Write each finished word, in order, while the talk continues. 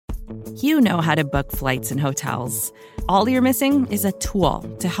You know how to book flights and hotels. All you're missing is a tool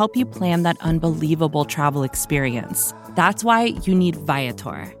to help you plan that unbelievable travel experience. That's why you need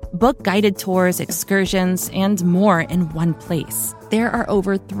Viator. Book guided tours, excursions, and more in one place. There are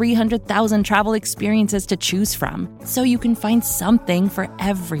over 300,000 travel experiences to choose from, so you can find something for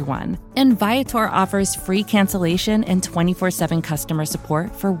everyone. And Viator offers free cancellation and 24/7 customer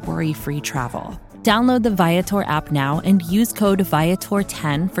support for worry-free travel. Download the Viator app now and use code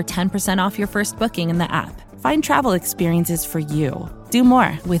Viator10 for 10% off your first booking in the app. Find travel experiences for you. Do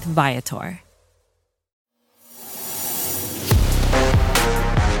more with Viator.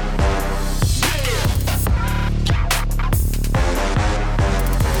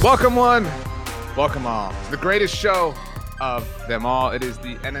 Welcome one, welcome all to the greatest show of them all. It is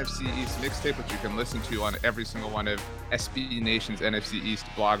the NFC East Mixtape, which you can listen to on every single one of SB Nation's NFC East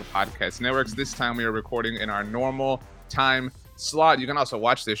blog podcast networks. This time we are recording in our normal time slot. You can also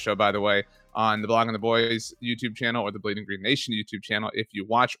watch this show, by the way, on the Blog and the Boys YouTube channel or the Bleeding Green Nation YouTube channel. If you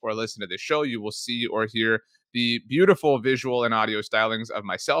watch or listen to this show, you will see or hear the beautiful visual and audio stylings of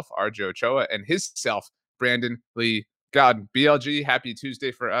myself, RJ Ochoa, and his self, Brandon Lee. God, BLG, happy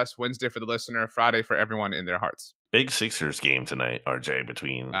Tuesday for us, Wednesday for the listener, Friday for everyone in their hearts. Big Sixers game tonight, RJ,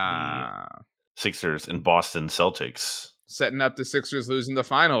 between the Sixers and Boston Celtics. Setting up the Sixers losing the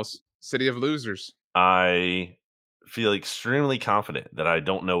finals. City of losers. I feel extremely confident that I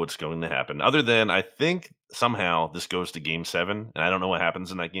don't know what's going to happen. Other than I think somehow this goes to Game 7, and I don't know what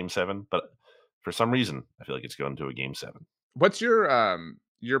happens in that Game 7, but for some reason, I feel like it's going to a Game 7. What's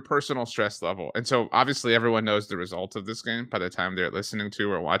your personal stress level? And so obviously everyone knows the result of this game by the time they're listening to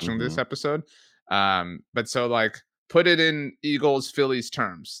or watching this episode. But so like put it in Eagles Phillies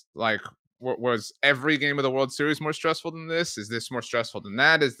terms. Like was every game of the World Series more stressful than this? Is this more stressful than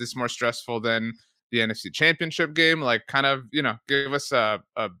that? Is this more stressful than the NFC Championship game? Like kind of, give us a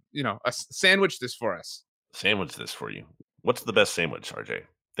sandwich this for us. Sandwich this for you. What's the best sandwich, RJ?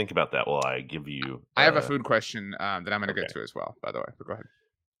 Think about that while I give you I have a food question that I'm going to get to as well, by the way, but go ahead.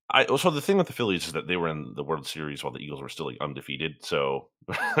 So the thing with the Phillies is that they were in the World Series while the Eagles were still like undefeated. So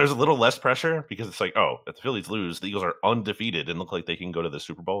there's a little less pressure because it's like, oh, if the Phillies lose, the Eagles are undefeated and look like they can go to the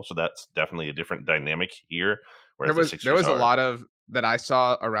Super Bowl. So that's definitely a different dynamic here. There was a lot of that I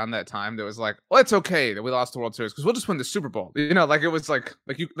saw around that time that was like, well, it's okay that we lost the World Series because we'll just win the Super Bowl. Like it was like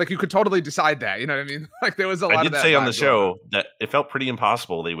you could totally decide that. You know what I mean? Like there was a lot of that. I did say on the show that it felt pretty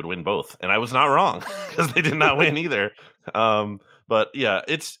impossible they would win both, and I was not wrong because they did not win either. But yeah,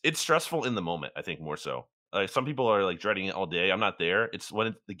 it's stressful in the moment. I think more so. Some people are like dreading it all day. I'm not there. It's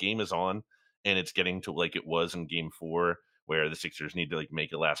when the game is on and it's getting to like it was in Game 4, where the Sixers need to like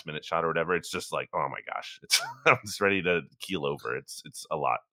make a last minute shot or whatever. It's just like, oh my gosh, I'm just ready to keel over. It's a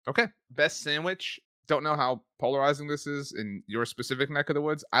lot. Okay, best sandwich. Don't know how polarizing this is in your specific neck of the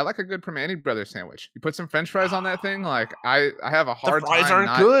woods. I like a good Permane Brothers sandwich. You put some French fries on that thing. Like I have a hard time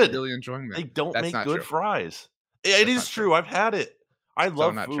aren't good. Really enjoying that. They don't That's make good true. fries. It is true. I've had it. I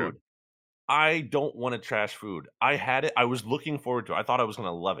love food. True. I don't want to trash food. I had it. I was looking forward to it. I thought I was going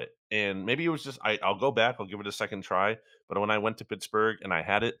to love it. And maybe it was just, I'll go back. I'll give it a second try. But when I went to Pittsburgh and I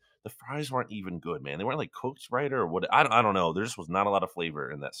had it, the fries weren't even good, man. They weren't like cooked right or what. I don't know. There just was not a lot of flavor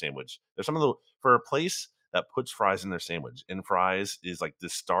in that sandwich. There's for a place that puts fries in their sandwich, and fries is like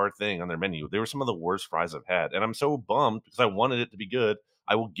this star thing on their menu. They were some of the worst fries I've had. And I'm so bummed because I wanted it to be good.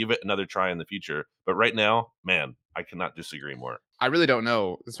 I will give it another try in the future. But right now, man, I cannot disagree more. I really don't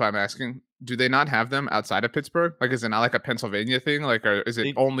know. That's why I'm asking. Do they not have them outside of Pittsburgh? Like, is it not like a Pennsylvania thing? Like, or is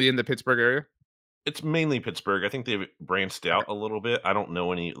it only in the Pittsburgh area? It's mainly Pittsburgh. I think they've branched out a little bit. I don't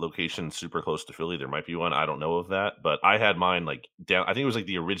know any locations super close to Philly. There might be one. I don't know of that. But I had mine like down. I think it was like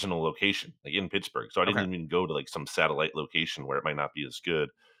the original location, like in Pittsburgh. So I didn't even go to like some satellite location where it might not be as good.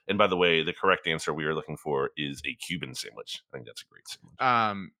 And by the way, the correct answer we are looking for is a Cuban sandwich. I think that's a great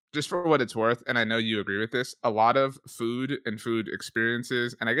sandwich. Just for what it's worth, and I know you agree with this, a lot of food and food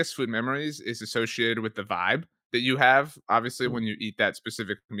experiences, and I guess food memories is associated with the vibe that you have, obviously, when you eat that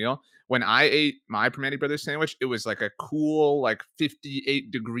specific meal. When I ate my Permane Brothers sandwich, it was like a cool, like 58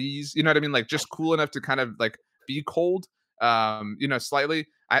 degrees, you know what I mean? Like just cool enough to kind of like be cold, slightly.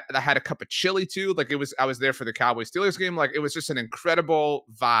 I had a cup of chili too. Like I was there for the Cowboys Steelers game. Like it was just an incredible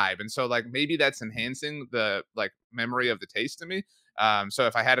vibe. And so like maybe that's enhancing the like memory of the taste to me. So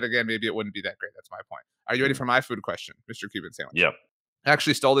if I had it again, maybe it wouldn't be that great. That's my point. Are you ready for my food question, Mr. Cuban Sandwich? Yep. I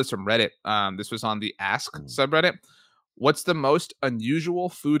actually stole this from Reddit. This was on the Ask subreddit. What's the most unusual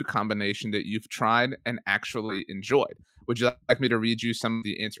food combination that you've tried and actually enjoyed? Would you like me to read you some of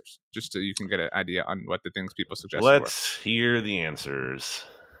the answers just so you can get an idea on what the things people suggest? Let's hear the answers.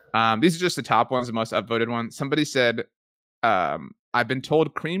 These are just the top ones, the most upvoted ones. Somebody said I've been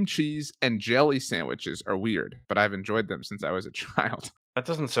told cream cheese and jelly sandwiches are weird, but I've enjoyed them since I was a child. That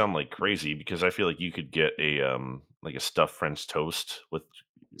doesn't sound like crazy because I feel like you could get like a stuffed French toast with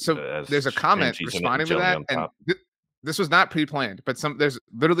So as there's a cream comment cheese in it and responding to jelly that, on and top. this was not pre-planned, but there's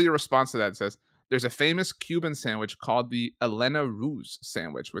literally a response to that. It says there's a famous Cuban sandwich called the Elena Ruse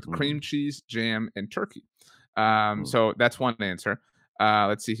sandwich with cream Mm, cheese, jam, and turkey. mm. So that's one answer.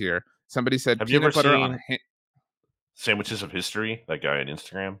 Let's see here. Somebody said Have you ever peanut butter on a seen Sandwiches of History? That guy on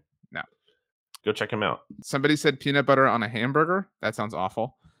Instagram. no. Go check him out. Somebody said peanut butter on a hamburger. That sounds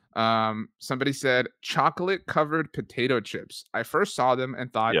awful. Somebody said chocolate covered potato chips. I first saw them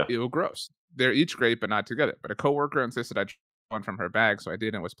and thought, Yeah, ew, gross. They're each great, but not together. But a coworker insisted I try one from her bag, so I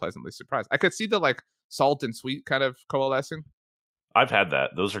did and was pleasantly surprised. I could see the like salt and sweet kind of coalescing. I've had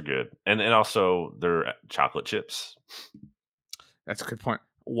that. Those are good, and also they're chocolate chips. That's a good point.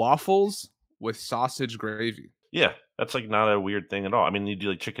 Waffles with sausage gravy. Yeah, that's like not a weird thing at all. I mean, you do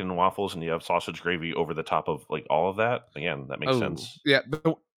like chicken and waffles, and you have sausage gravy over the top of like all of that. Again, that makes Oh, sense. yeah.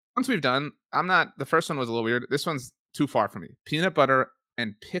 The ones we've done, I'm not, the first one was a little weird. This one's too far for me. Peanut butter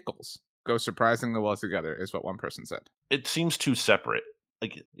and pickles go surprisingly well together, is what one person said. It seems too separate.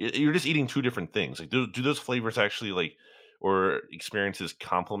 Like you're just eating two different things. Like, do those flavors actually like or experiences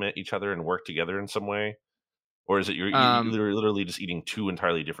complement each other and work together in some way, or is it Um, you're literally just eating two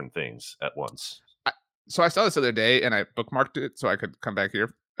entirely different things at once? I, so I saw this the other day and I bookmarked it so I could come back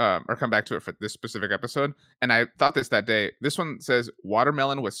here or come back to it for this specific episode. And I thought this that day. This one says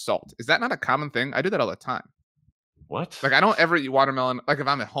watermelon with salt. Is that not a common thing? I do that all the time. What? Like I don't ever eat watermelon like if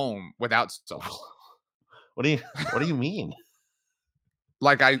I'm at home without salt. What do you what do you mean?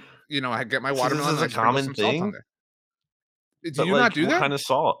 Like I get my So this watermelon is and I a sprinkle common some salt on thing, there. Do but you not like do what that? kind of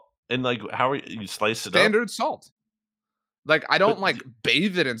salt? And like how are you slice it up? Standard salt. Like I But don't like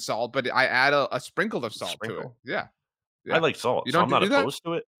bathe it in salt, but I add a sprinkle of salt to it. sprinkle. Yeah. I Yeah. like salt, You so don't I'm not do that? opposed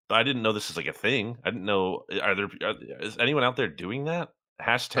to it. But I didn't know this is like a thing. I didn't know. Is anyone out there doing that?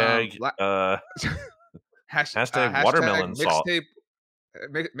 Hashtag La- hashtag hashtag watermelon salt. mixtape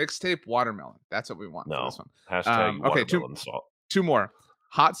mixtape watermelon. That's what we want for this No, one. hashtag Okay, watermelon salt. two more.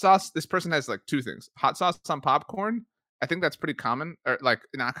 Hot sauce. This person has like two things. Hot sauce on popcorn. I think that's pretty common, or like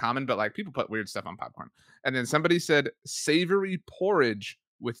not common, but like people put weird stuff on popcorn. And then somebody said savory porridge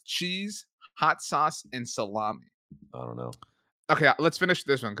with cheese, hot sauce, and salami. I don't know. Okay, let's finish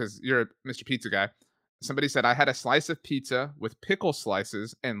this one because you're a Mr. Pizza guy. Somebody said I had a slice of pizza with pickle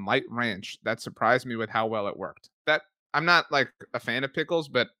slices and light ranch. That surprised me with how well it worked. That I'm not like a fan of pickles,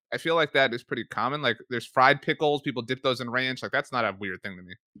 but I feel like that is pretty common. Like there's fried pickles, people dip those in ranch. Like that's not a weird thing to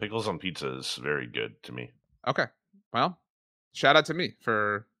me. Pickles on pizza is very good to me. Okay. Well, shout out to me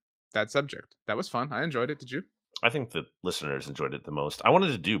for that subject. That was fun. I enjoyed it. Did you? I think the listeners enjoyed it the most. I wanted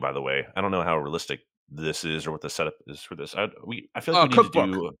to do, by the way. I don't know how realistic this is or what the setup is for this. I feel like we need to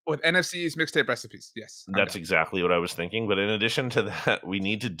Cookbook do. with NFC East Mixtape recipes. Yes, I'm That's down. exactly what I was thinking. But in addition to that, we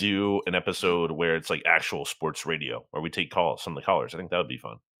need to do an episode where it's like actual sports radio, where we take calls, some of the callers. I think that would be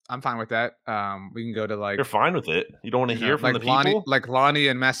fun. I'm fine with that. We can go to You're fine with it. You don't want to hear from the people? Like Lonnie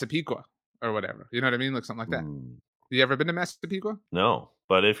and Massapequa or whatever. You know what I mean? Like something like that. Mm, You ever been to Massapequa? no.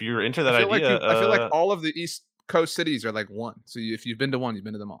 But if you're into that idea, I feel like all of the East Coast cities are like one. So if you've been to one, you've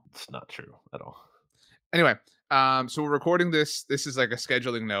been to them all. it's not true at all. Anyway, so we're recording this. This is like a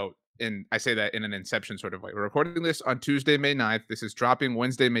scheduling note, and I say that in an inception sort of way. We're recording this on Tuesday, May 9th. This is dropping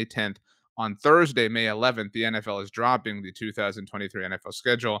Wednesday, May 10th. On Thursday, May 11th, the NFL is dropping the 2023 NFL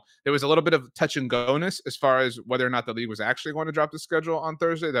schedule. There was a little bit of touch and go-ness as far as whether or not the league was actually going to drop the schedule on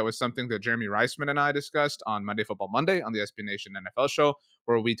Thursday. That was something that Jeremy Reisman and I discussed on Monday Football Monday on the SB Nation NFL show,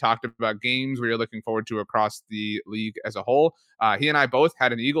 where we talked about games we are looking forward to across the league as a whole. He and I both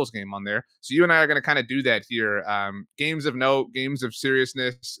had an Eagles game on there. So you and I are going to kind of do that here. Games of note, games of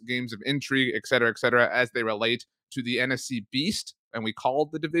seriousness, games of intrigue, et cetera, as they relate to the NFC Beast. And we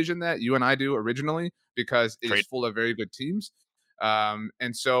called the division that you and I do originally because it is Trade. full of very good teams.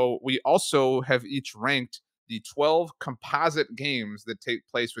 And so we also have each ranked the 12 composite games that take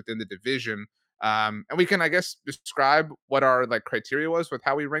place within the division. And we can, I guess, describe what our like criteria was with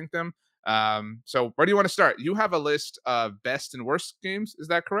how we rank them. So where do you want to start? You have a list of best and worst games. Is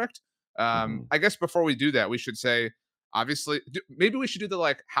that correct? Mhm. I guess before we do that, we should say, obviously, maybe we should do the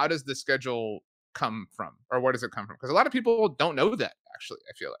like, how does the schedule come from or where does it come from? Because a lot of people don't know that actually,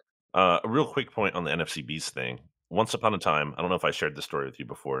 I feel like. A real quick point on the NFC Beast thing. Once upon a time, I don't know if I shared this story with you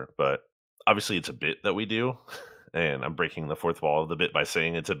before, but obviously it's a bit that we do, and I'm breaking the fourth wall of the bit by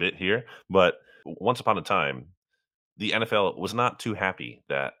saying it's a bit here. But once upon a time, the NFL was not too happy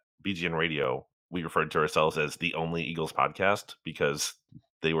that BGN Radio, we referred to ourselves as the only Eagles podcast because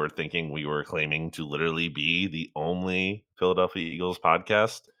they were thinking we were claiming to literally be the only Philadelphia Eagles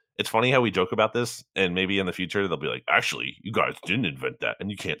podcast. It's funny how we joke about this, and maybe in the future they'll be like, "Actually, you guys didn't invent that, and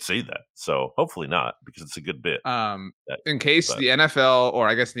you can't say that." So hopefully not, because it's a good bit. Um, That, in case but the NFL or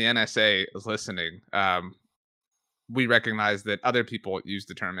I guess the NSA is listening, we recognize that other people use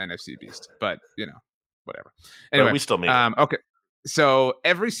the term NFC Beast, but whatever. Anyway, we still made it. okay. So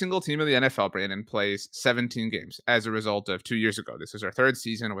every single team in the NFL, Brandon, plays 17 games as a result of 2 years ago. This is our third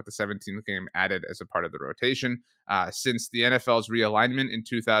season with the 17th game added as a part of the rotation. Since the NFL's realignment in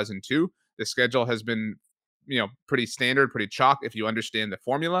 2002, the schedule has been pretty standard, pretty chalk if you understand the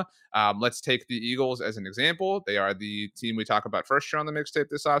formula. Let's take the Eagles as an example. They are the team we talk about first year on the mixtape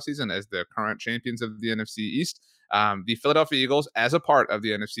this offseason as the current champions of the NFC East. The Philadelphia Eagles, as a part of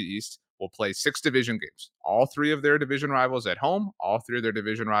the NFC East, will play 6 division games. All 3 of their division rivals at home, all 3 of their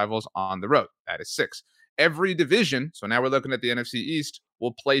division rivals on the road. That is 6. Every division, so now we're looking at the NFC East,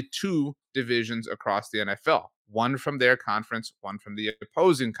 will play 2 divisions across the NFL. One from their conference, one from the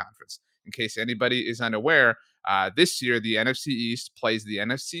opposing conference. In case anybody is unaware, this year the NFC East plays the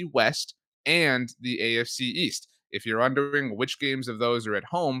NFC West and the AFC East. If you're wondering which games of those are at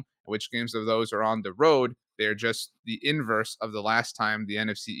home, which games of those are on the road, they're just the inverse of the last time the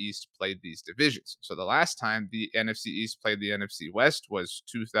NFC East played these divisions. So the last time the NFC East played the NFC West was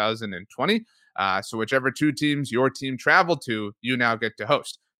 2020. So whichever 2 teams your team traveled to, you now get to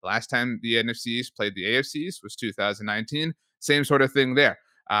host. The last time the NFC East played the AFC East was 2019. Same sort of thing there.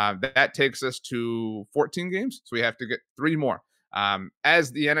 That takes us to 14 games. So we have to get 3 more.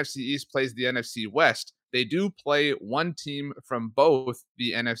 As the NFC East plays the NFC West, they do play one team from both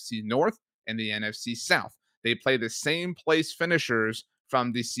the NFC North and the NFC South. They play the same place finishers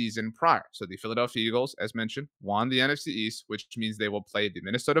from the season prior. So the Philadelphia Eagles, as mentioned, won the NFC East, which means they will play the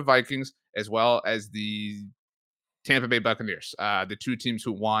Minnesota Vikings as well as the Tampa Bay Buccaneers, the 2 teams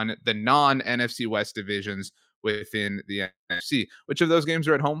who won the non-NFC West divisions within the NFC. Which of those games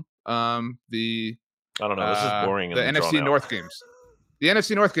are at home? I don't know. This is boring The and drawn NFC out. North games. The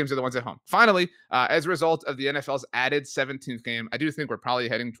NFC North games are the ones at home. Finally, as a result of the NFL's added 17th game, I do think we're probably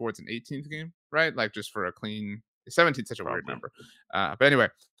heading towards an 18th game, right? Like just for a clean 17th, such a weird Probably. number. But anyway,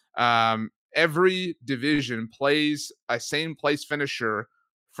 every division plays a same place finisher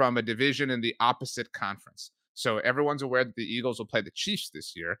from a division in the opposite conference. So everyone's aware that the Eagles will play the Chiefs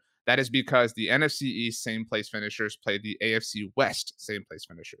this year. That is because the NFC East same place finishers play the AFC West same place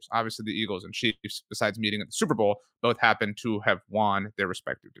finishers. Obviously, the Eagles and Chiefs, besides meeting at the Super Bowl, both happen to have won their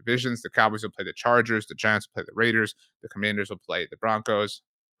respective divisions. The Cowboys will play the Chargers, the Giants will play the Raiders, the Commanders will play the Broncos,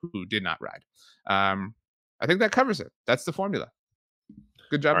 who did not ride. I think that covers it. That's the formula.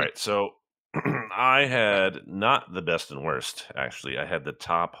 Good job, All man. right, so I had not the best and worst, actually. I had the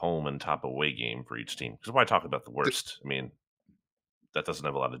top home and top away game for each team. Because why talk about the worst? I mean, that doesn't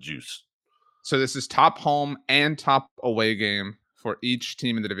have a lot of juice. So this is top home and top away game for each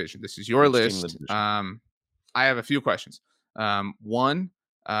team in the division. This is your Each team in the list. division. I have a few questions. One,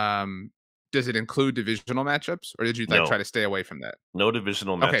 does it include divisional matchups, or did you try No, to stay away from that? no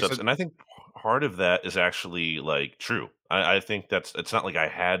divisional Okay, so matchups, and I think part of that is actually like true. I think it's not like I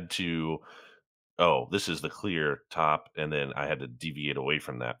had to. Oh, this is the clear top, and then I had to deviate away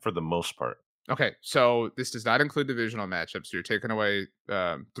from that for the most part. Okay, so this does not include divisional matchups. So you're taking away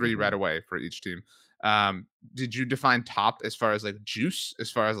 3 hmm right away for each team. Did you define top as far as like juice,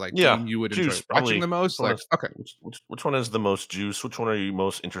 as far as like Yeah, game you would enjoy juice watching probably. the Which most? one Like, is okay, which one has the most juice? Which one are you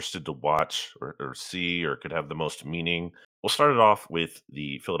most interested to watch or see or could have the most meaning? We'll start it off with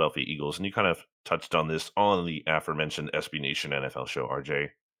the Philadelphia Eagles, and you kind of touched on this on the aforementioned SB Nation NFL show, RJ.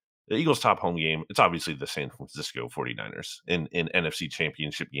 The Eagles' top home game, it's obviously the San Francisco 49ers in NFC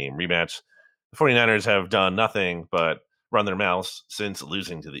Championship game rematch. The 49ers have done nothing but run their mouths since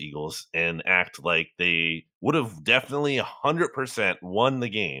losing to the Eagles and act like they would have definitely 100% won the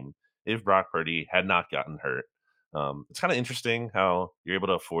game if Brock Purdy had not gotten hurt. It's kind of interesting how you're able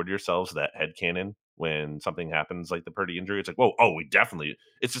to afford yourselves that headcanon when something happens like the Purdy injury. It's like, whoa, oh, we definitely,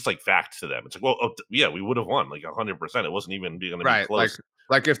 it's just like fact to them. It's like, well, oh, yeah, we would have won like 100%. It wasn't even going to be right. Like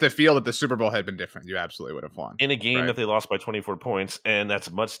close if the field at the Super Bowl had been different, you absolutely would have won. in a game Right. that they lost by 24 points, and that's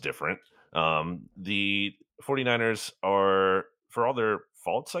much different. The 49ers are, for all their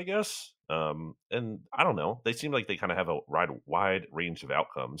faults, I guess, and I don't know, they seem like they kind of have a wide range of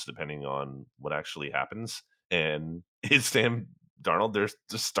outcomes depending on what actually happens. And is Sam Darnold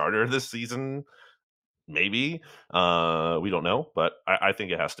the starter this season? Maybe. We don't know, but I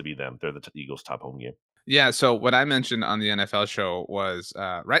think it has to be them. They're the Eagles' top home game. Yeah, so what I mentioned on the NFL show was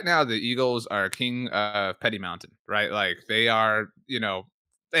right now the Eagles are king of Petty Mountain, right? Like they are,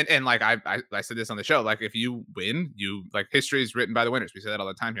 and like I said this on the show, like if you win, you like history is written by the winners. We say that all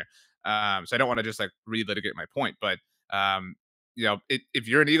the time here. So I don't want to just like relitigate my point, but um, if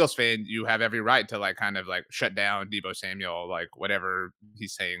you're an Eagles fan, you have every right to like kind of like shut down Debo Samuel, like whatever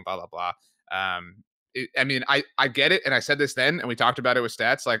he's saying, blah blah blah. I mean, I get it, and I said this then, and we talked about it with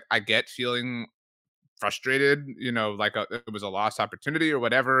stats. Like I get feeling frustrated, like it was a lost opportunity or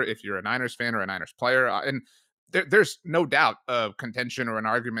whatever. If you're a Niners fan or a Niners player, and there's no doubt of contention or an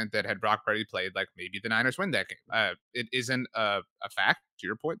argument that had Brock Purdy played, like maybe the Niners win that game. It isn't a fact to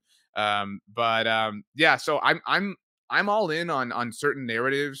your point, but yeah. So I'm all in on certain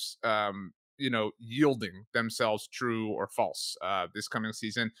narratives, yielding themselves true or false this coming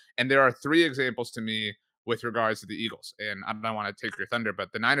season. And there are three examples to me with regards to the Eagles. And I don't want to take your thunder,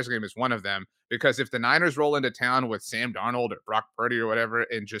 but the Niners game is one of them because if the Niners roll into town with Sam Darnold or Brock Purdy or whatever,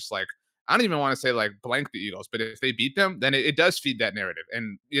 and just like, I don't even want to say like blank the Eagles, but if they beat them, then it does feed that narrative.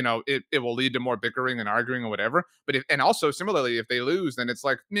 And, it will lead to more bickering and arguing or whatever. And also similarly, if they lose, then it's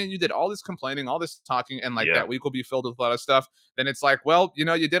like, man, you did all this complaining, all this talking, and like Yeah. that week will be filled with a lot of stuff. Then it's like, well, you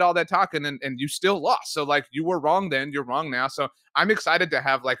did all that talking and you still lost. So like you were wrong then, you're wrong now. So I'm excited to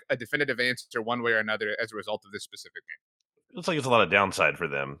have like a definitive answer one way or another as a result of this specific game. Looks like it's a lot of downside for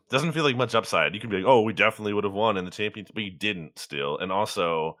them. Doesn't feel like much upside. You can be like, "Oh, we definitely would have won in the championship," but you didn't still. And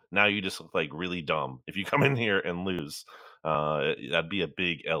also, now you just look like really dumb if you come in here and lose. That'd be a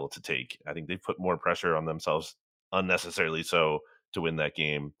big L to take. I think they put more pressure on themselves unnecessarily so to win that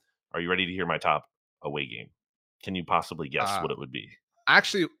game. Are you ready to hear my top away game? Can you possibly guess Uh, what it would be? I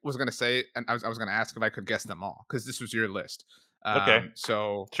actually was gonna say, and I was gonna ask if I could guess them all because this was your list. Okay,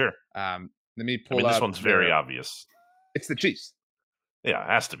 So sure. let me I pull mean, this up one's very their. obvious. It's the Chiefs. Yeah, it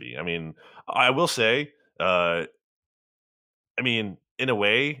has to be. I mean, I will say, I mean, in a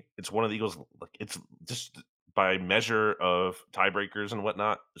way, it's one of the Eagles. Like, it's just by measure of tiebreakers and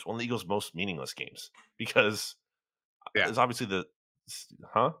whatnot, it's one of the Eagles' most meaningless games because Yeah, it's obviously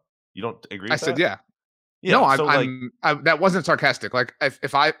huh? You don't agree I with said that? yeah. No, Yeah. So like, that wasn't sarcastic. Like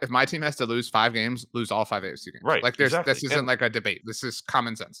if my team has to lose 5 games, lose all 5 AFC games. right, Like exactly, this isn't and like a debate. This is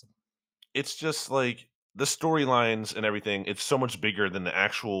common sense. it's just like the storylines and everything, it's so much bigger than the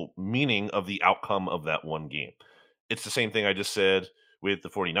actual meaning of the outcome of that one game. It's the same thing I just said with the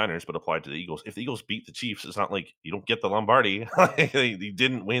 49ers, but applied to the Eagles. If the Eagles beat the Chiefs, it's not like you don't get the Lombardi. They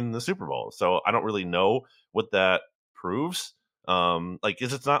didn't win the Super Bowl. So I don't really know what that proves. Like,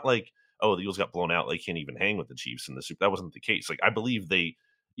 because it's not like, oh, the Eagles got blown out. They can't even hang with the Chiefs in the Super. That wasn't the case. Like, I believe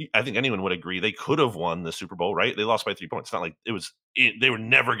I think anyone would agree they could have won the Super Bowl, right? They lost by 3 points. It's not like they were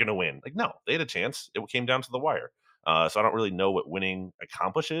never going to win. Like, no, they had a chance. It came down to the wire. So I don't really know what winning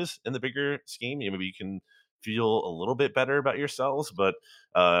accomplishes in the bigger scheme. Maybe you can feel a little bit better about yourselves, but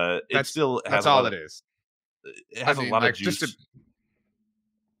it still That's has a all lot it of is. it I has a mean, lot of like just to juice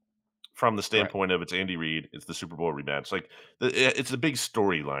from the go ahead. standpoint of it's Andy Reid, it's the Super Bowl rematch. Like it's a big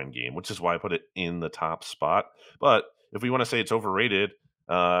storyline game, which is why I put it in the top spot. But if we want to say it's overrated,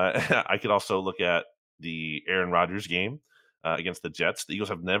 I could also look at the Aaron Rodgers game against the Jets. The Eagles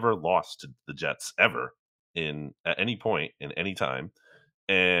have never lost to the Jets ever in at any point in any time.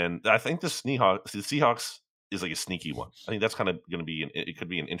 And I think the Seahawks is like a sneaky one. I think that's kind of going to be it could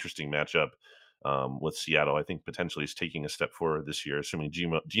be an interesting matchup with Seattle. I think potentially is taking a step forward this year, assuming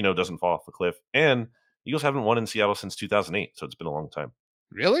Gino doesn't fall off the cliff. And Eagles haven't won in Seattle since 2008, so it's been a long time.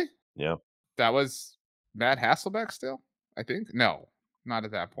 Really? Yeah, That was Matt Hasselbeck still? I think no, not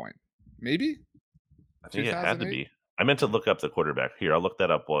at that point. Maybe I think it had to 2008. be. I meant to look up the quarterback. Here, I'll look that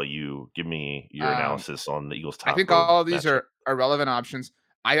up while you give me your Um, analysis on the Eagles' I top think road all of these matchup. are relevant options.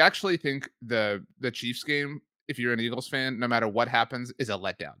 I actually think the Chiefs game, if you're an Eagles fan, no matter what happens, is a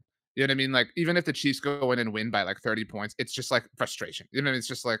letdown. You know what I mean? Like even if the Chiefs go in and win by like 30 points, it's just like frustration. You know, it's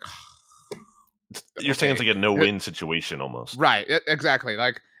just like You're saying it's okay, like a no-win situation almost, right? Exactly.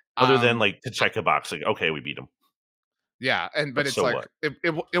 Like other than like to I- check a box, like okay, we beat them, yeah, and but but it's so like what?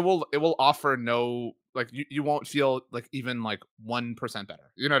 it will offer no like you won't feel like even like 1%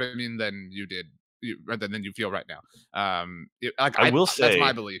 better. You know what I mean? Than you did rather than you feel right now. Like I I will that's my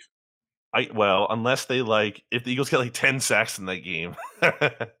say belief. unless they like if the Eagles get like 10 sacks in that game,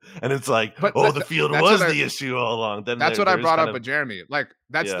 and it's like, But oh, the field that's what was I the issue all along, then that's there what I there's brought kind up of with Jeremy. Like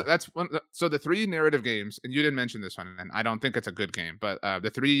yeah. that's one. So the three narrative games, and you didn't mention this one, and I don't think it's a good game. But the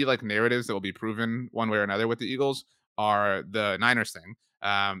three like narratives that will be proven one way or another with the Eagles are the Niners thing,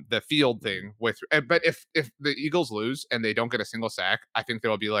 the field thing with. But if the Eagles lose and they don't get a single sack, I think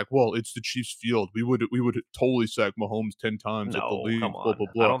they'll be like, well, it's the Chiefs' field. We would totally sack Mahomes 10 times at the No, come league. Blah on. blah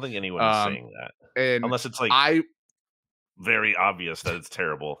I blah. don't think anyone is Um, saying that. and Unless it's like I very obvious that it's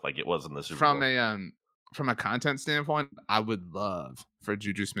terrible, like it was in the Super from Bowl. a from a content standpoint, I would love for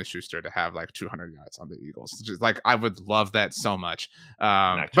Juju Smith-Schuster to have like 200 yards on the Eagles. Just like I would love that so much.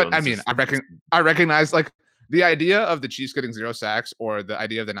 Mac But I Jones mean, is I recognize like the idea of the Chiefs getting 0 sacks or the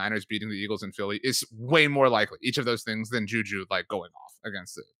idea of the Niners beating the Eagles in Philly is way more likely, each of those things, than Juju like going off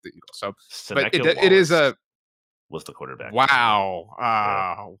against the Eagles. So, but Seneca it is Wallace a was the quarterback that year. wow,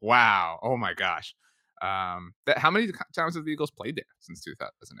 Yeah. wow, oh my gosh. How many times have the Eagles played there since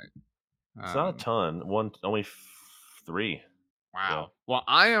 2008? It's not a Um, ton. One only 3. Yeah. Wow. Well,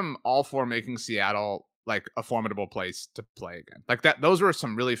 I am all for making Seattle like a formidable place to play again. Like that, those were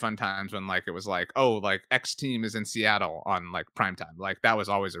some really fun times when like it was like, oh, like X team is in Seattle on like prime time. Like that was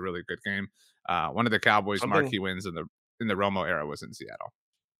always a really good game. One of the Cowboys' Something marquee wins in the Romo era was in Seattle.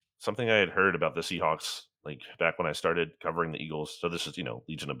 something I had heard about the Seahawks, like, back when I started covering the Eagles, so this is,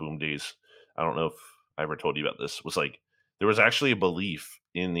 Legion of Boom days. I don't know if I ever told you about this, was, like, there was actually a belief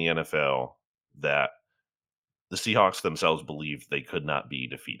in the NFL that the Seahawks themselves believed they could not be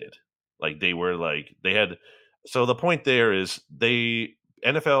defeated. Like, they were, like they had so the point there is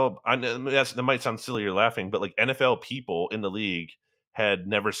NFL I know that might sound silly or laughing, but, like, NFL people in the league had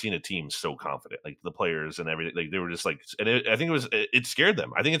never seen a team so confident, like, the players and everything, like, they were just, like and I think it scared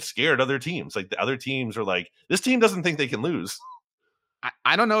them. I think it scared other teams, like, the other teams are like, "This team doesn't think they can lose."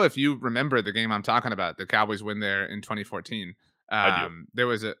 I don't know if you remember the game I'm talking about, the Cowboys win there in 2014. I do.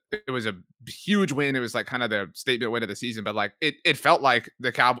 It was a huge win. It was like kind of the statement win of the season, but like it felt like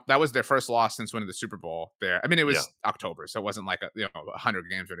the that was their first loss since winning the Super Bowl there. I mean, it Yeah, was October, so it wasn't like 100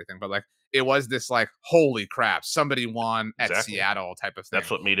 games or anything, but like it was this like holy crap, somebody won at exactly. Seattle type of That's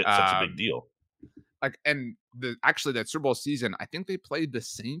thing. what made it such a big Um, deal. like and the actually that Super Bowl season, I think they played the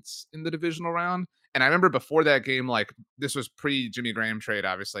Saints in the divisional round. And I remember before that game, like this was pre Jimmy Graham trade,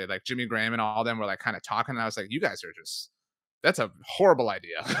 obviously. Like Jimmy Graham and all them were like kind of talking, and I was like, "You guys are just that's a horrible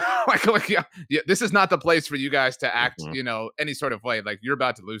idea. Yeah, this is not the place for you guys to act, Mhm. any sort of way. Like you're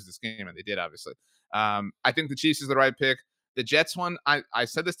about to lose this game, and they did, obviously. I think the Chiefs is the right pick. The Jets one, I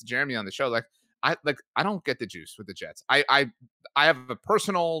said this to Jeremy on the show. I don't get the juice with the Jets. I have a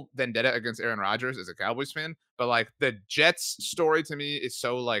personal vendetta against Aaron Rodgers as a Cowboys fan, but like the Jets story to me is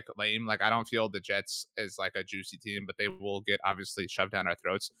so like lame. Like I don't feel the Jets is like a juicy team, but they will get obviously shoved down our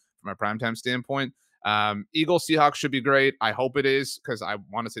throats from a primetime standpoint. Eagles Seahawks should be great. I hope it is because I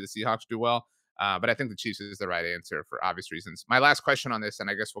want to see the Seahawks do well. But I think the Chiefs is the right answer for obvious reasons. My last question on this, and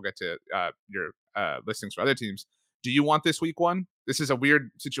I guess we'll get to your listings for other teams. Do you want this week one? This is a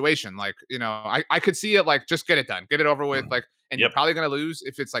weird situation. Like, I could see it like just get it done, get it over with. Like, and you're Yep. probably going to lose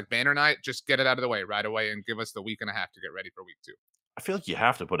if it's like banner night. Just get it out of the way right away and give us the week and a half to get ready for week 2. I feel like you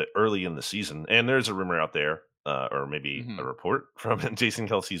have to put it early in the season, and there's a rumor out there, or maybe a Mm-hmm. report from Jason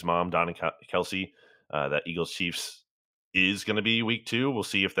Kelsey's mom, Donna Kelsey, that Eagles Chiefs is going to be week 2. We'll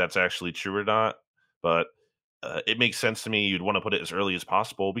see if that's actually true or not, but it makes sense to me. You'd want to put it as early as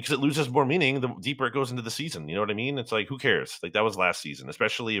possible because it loses more meaning the deeper it goes into the season. You know what I mean? It's like, who cares? Like, that was last season,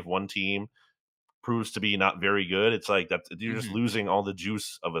 especially if one team proves to be not very good. It's like that you're just Mm-hmm. losing all the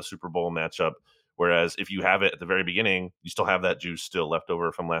juice of a Super Bowl matchup. Whereas if you have it at the very beginning, you still have that juice still left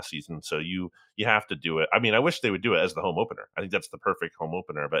over from last season. So you have to do it. I mean, I wish they would do it as the home opener. I think that's the perfect home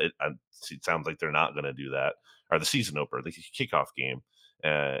opener, but it sounds like they're not going to do that. Or the season opener, the kickoff game.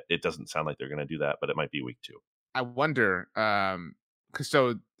 It doesn't sound like they're going to do that, but it might be week 2. I wonder, 'cause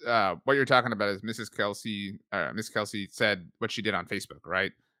what you're talking about is Mrs. Kelsey, Miss Kelsey said what she did on Facebook,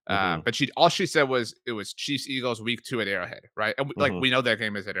 right? Hmm. But all she said was it was Chiefs Eagles week 2 at Arrowhead, right? And like Hmm. we know that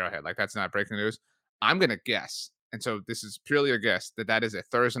game is at Arrowhead, like that's not breaking news. I'm gonna guess, and so this is purely a guess that is a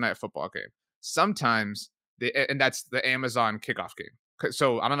Thursday night football game. Sometimes and that's the Amazon kickoff game.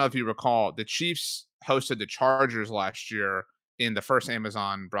 So I don't know if you recall, the Chiefs hosted the Chargers last year in the first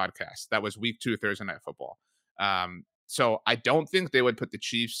Amazon broadcast. That was week 2 Thursday night football. So I don't think they would put the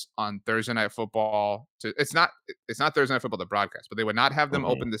Chiefs on Thursday night football. It's not Thursday night football to broadcast, but they would not have them Hmm.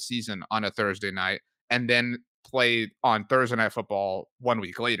 open the season on a Thursday night and then play on Thursday night football 1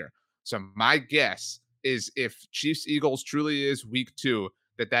 week later. So my guess is if Chiefs Eagles truly is week 2,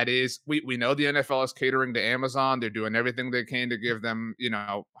 that is we know the NFL is catering to Amazon. They're doing everything they can to give them,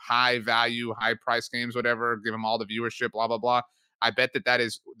 high value, high price games, whatever, give them all the viewership, blah blah blah. I bet that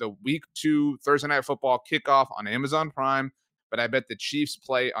is the week 2 Thursday night football kickoff on Amazon Prime, but I bet the Chiefs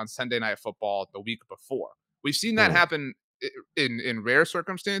play on Sunday night football the week before. We've seen that Mm. happen in rare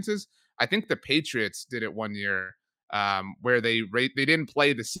circumstances. I think the Patriots did it one year, where they didn't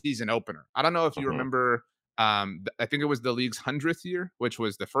play the season opener. I don't know if you Hmm. remember. I think it was the league's 100th year, which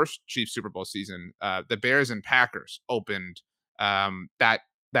was the first Chiefs Super Bowl season. The Bears and Packers opened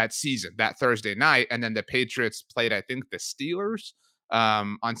that season, that Thursday night, and then the Patriots played, I think, the Steelers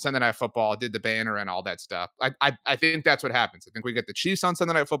on Sunday Night Football, did the banner and all that stuff. I think that's what happens. I think we get the Chiefs on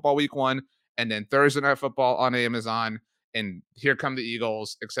Sunday Night Football week 1, and then Thursday Night Football on Amazon, and here come the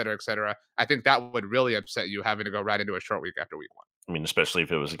Eagles, et cetera, et cetera. I think that would really upset you having to go right into a short week after week 1. I mean, especially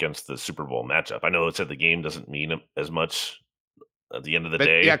if it was against the Super Bowl matchup. I know it said the game doesn't mean as much at the end of the But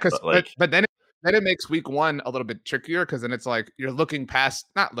yeah, day, because but like, but then it makes week 1 a little bit trickier because then it's like you're looking past,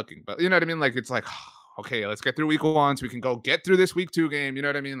 not looking, but you know what I mean? Like, it's like, okay, let's get through week 1 so we can go get through this week 2 game, you know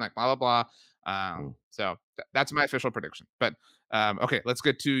what I mean? Like, blah, blah, blah. mm, So that's my official prediction. But okay, let's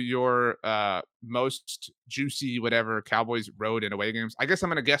get to your most juicy whatever Cowboys road and away games. I guess I'm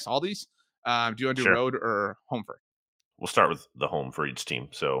gonna guess all these. Do you want to do sure. road or home first? We'll start with the home for each team.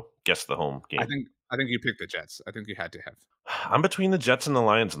 So guess the home I game. think I think you picked the Jets. I think you had to have, I'm between the Jets and the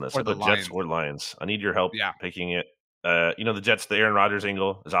Lions in this. or I the put Jets Lions. or Lions. I need your help Yeah. picking it. The Jets, the Aaron Rodgers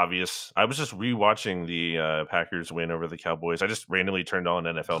angle is obvious. I was just rewatching the Packers win over the Cowboys. I just randomly turned on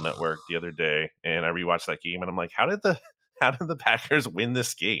NFL Network the other day and I rewatched that game and I'm like, how did the how did the Packers win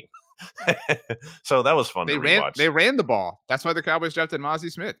this game? So that was fun to They rewatch. ran the ball. That's why the Cowboys drafted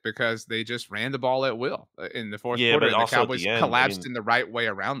Mozzie Smith, because they just ran the ball at will in the fourth Yeah, quarter, but and the also at Cowboys the end, I collapsed mean, in the right way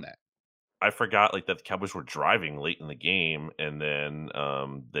around that. I forgot like that the Cowboys were driving late in the game, and then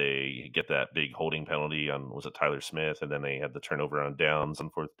they get that big holding penalty on was it Tyler Smith, and then they had the turnover on downs on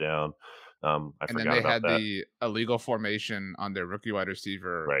fourth down. I And then forgot they about had that. the illegal formation on their rookie wide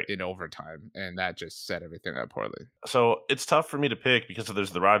receiver Right. in overtime, and that just set everything up poorly. So it's tough for me to pick because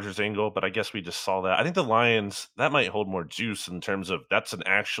there's the Rodgers angle, but I guess we just saw that. I think the Lions that might hold more juice in terms of that's an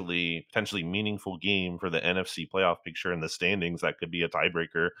actually potentially meaningful game for the NFC playoff picture in the standings. That could be a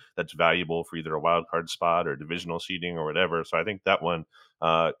tiebreaker that's valuable for either a wild card spot or divisional seeding or whatever. So I think that one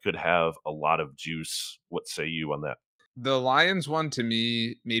could have a lot of juice. What say you on that? The Lions one to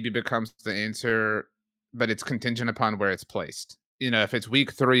me maybe becomes the answer, but it's contingent upon where it's placed. If it's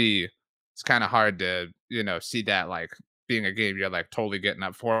week 3, it's kind of hard to, see that like being a game you're like totally getting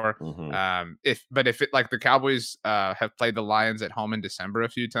up for. Hmm. If it like the Cowboys have played the Lions at home in December a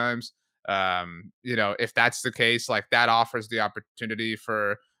few times, if that's the case, like that offers the opportunity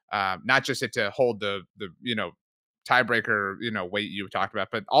for not just it to hold the tiebreaker, weight you talked about,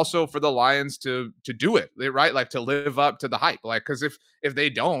 but also for the Lions to do it, right? Like to live up to the hype. Like, because if they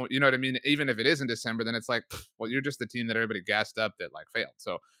don't, you know what I mean? Even if it is in December, then it's like, well, you're just the team that everybody gassed up that like failed.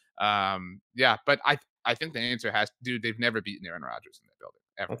 So yeah, but I think the answer has, dude, they've never beaten Aaron Rodgers in that building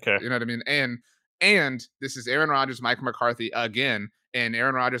ever. Okay. You know what I mean? And this is Aaron Rodgers, Mike McCarthy again, and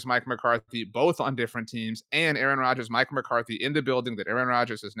Aaron Rodgers, Mike McCarthy, both on different teams, and Aaron Rodgers, Mike McCarthy in the building that Aaron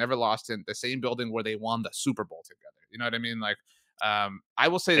Rodgers has never lost in, the same building where they won the Super Bowl together. You know what I mean? Like, I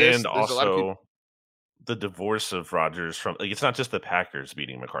will say this: And there's a lot of people, also the divorce of Rodgers from like it's not just the Packers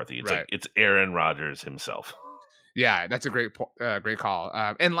beating McCarthy. It's like right? it's Aaron Rodgers himself. Yeah, that's a great call.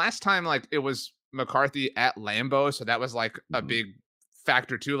 And last time, like it was McCarthy at Lambeau, so that was like a Mhm. big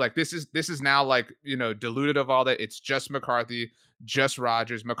factor too. Like this is now like diluted of all that. It's just McCarthy, just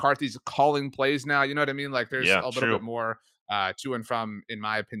Rogers. McCarthy's calling plays now. You know what I mean? Like there's Yeah, a little true. bit more to and from, in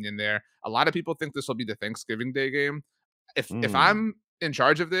my opinion. There, a lot of people think this will be the Thanksgiving Day game. If Mm. I'm in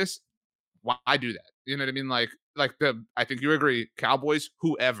charge of this, why do that? You know what I mean? Like the I think you agree, Cowboys,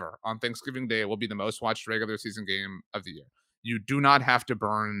 whoever on Thanksgiving Day will be the most watched regular season game of the year. You do not have to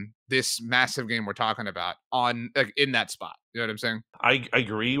burn this massive game we're talking about on like in that spot. You know what I'm saying? I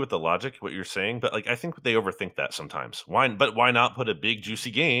agree with the logic, what you're saying, but, like, I think they overthink that sometimes. Why not put a big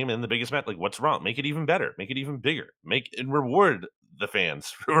juicy game in the biggest match? Like, what's wrong? Make it even better, make it even bigger, make and reward the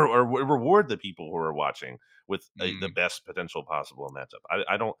fans or reward the people who are watching with the Mm, best potential possible matchup.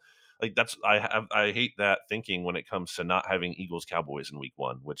 I don't like, that's I hate that thinking when it comes to not having Eagles Cowboys in week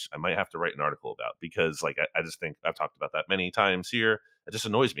 1, which I might have to write an article about because, like, I just think I've talked about that many times here. It just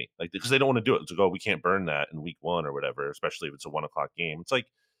annoys me, like because they don't want to do it. It's like, oh, we can't burn that in week 1 or whatever, especially if it's a 1 o'clock game. It's like,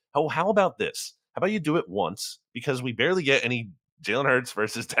 how about this? How about you do it once because we barely get any Jalen Hurts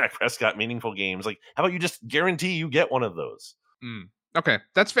versus Dak Prescott meaningful games. Like, how about you just guarantee you get one of those? mm. Okay,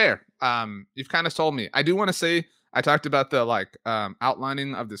 that's fair. You've kind of sold me. I do want to say I talked about the like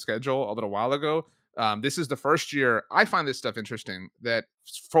outlining of the schedule a little while ago. This is the first year I find this stuff interesting that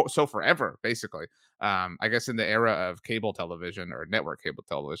so forever, basically. I guess in the era of cable television or network cable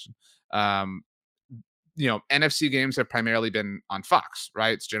television, um, NFC games have primarily been on Fox,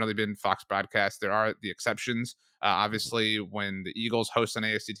 right? It's generally been Fox broadcast. There are the exceptions. Mhm. Obviously, when the Eagles host an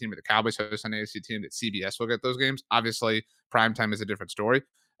AFC team or the Cowboys host an AFC team, that CBS will get those games. Obviously, primetime is a different story.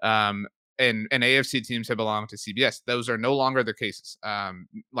 Um, and AFC teams have belonged to CBS. Those are no longer the cases.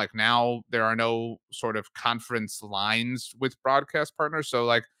 Like now, there are no sort of conference lines with broadcast partners. So,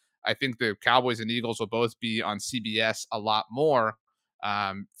 like, I think the Cowboys and Eagles will both be on CBS a lot more,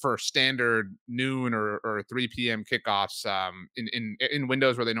 for standard noon or 3 p.m. kickoffs in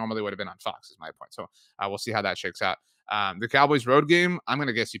windows where they normally would have been on Fox. Is my point. So we'll see how that shakes out. The Cowboys road game, I'm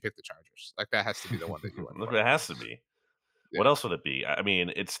gonna guess you pick the Chargers. Like that has to be the one that you went Look, for. it has to be. Yeah. What else would it be? I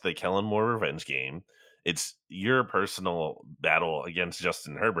mean, it's the Kellen Moore revenge game. It's your personal battle against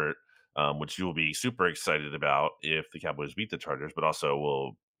Justin Herbert, which you will be super excited about if the Cowboys beat the Chargers, but also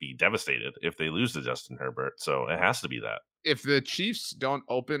will be devastated if they lose to Justin Herbert. So it has to be that. If the Chiefs don't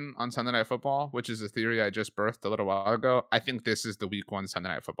open on Sunday Night Football, which is a theory I just birthed a little while ago, I think this is the Week 1 Sunday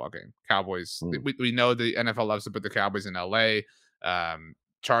Night Football game. Cowboys. Mm, We know the NFL loves to put the Cowboys in LA.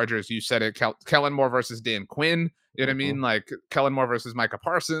 Chargers. You said it. Kellen Moore versus Dan Quinn. You know what I mhm. mean? Like Kellen Moore versus Micah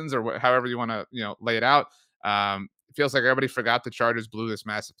Parsons, or however you want to lay it out. It feels like everybody forgot the Chargers blew this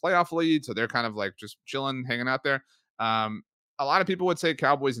massive playoff lead, so they're kind of like just chilling, hanging out there. Um, a lot of people would say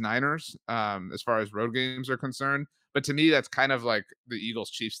Cowboys Niners as far as road games are concerned. But to me, that's kind of like the Eagles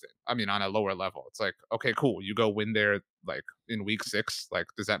Chiefs thing. I mean, on a lower level, it's like, okay, cool. You go win there like in week 6. Like,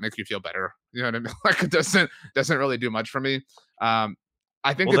 does that make you feel better? You know what I mean? Like, it doesn't really do much for me. Um,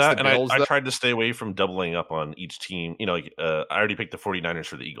 I think Well, it's the that and Bills I though. tried to stay away from doubling up on each team. Like, I already picked the 49ers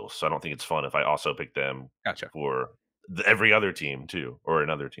for the Eagles, so I don't think it's fun if I also pick them Gotcha. for every other team too, or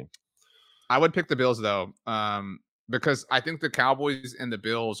another team. I would pick the Bills though, because I think the Cowboys and the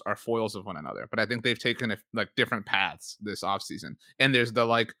Bills are foils of one another. But I think they've taken like different paths this offseason. And there's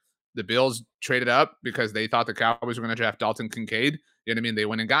the Bills traded up because they thought the Cowboys were going to draft Dalton Kincaid. You know what I mean? They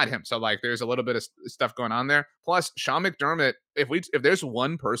went and got him. So like, there's a little bit of stuff going on there. Plus, Sean McDermott. If there's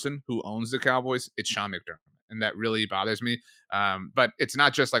one person who owns the Cowboys, it's Sean McDermott, and that really bothers me. But it's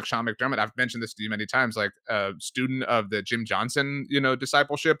not just like Sean McDermott. I've mentioned this to you many times. Like a student of the Jim Johnson,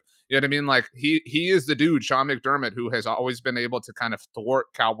 discipleship. You know what I mean? Like he is the dude, Sean McDermott, who has always been able to kind of thwart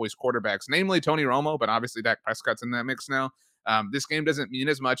Cowboys quarterbacks, namely Tony Romo, but obviously Dak Prescott's in that mix now. This game doesn't mean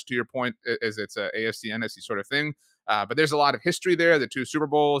as much to your point as it's a AFC NFC sort of thing. But there's a lot of history there, the 2 Super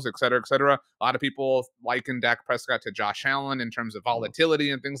Bowls, et cetera, et cetera. A lot of people liken Dak Prescott to Josh Allen in terms of Mm. volatility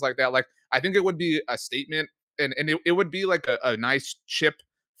and things like that. Like, I think it would be a statement, and it would be like a nice chip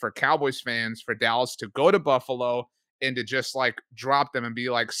for Cowboys fans for Dallas to go to Buffalo and to just like drop them and be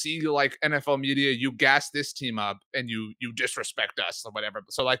like, see, like NFL media, you gas this team up and you disrespect us or whatever.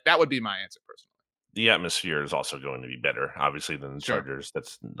 So like that would be my answer personally. The atmosphere is also going to be better, obviously, than the Sure. Chargers.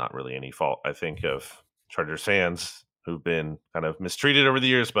 That's not really any fault, I think, of Chargers fans who've been kind of mistreated over the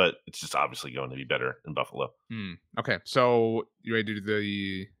years, but it's just obviously going to be better in Buffalo. Okay. So you ready to do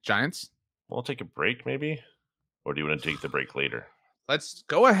the Giants? We'll take a break, maybe, or do you want to take the break later? Let's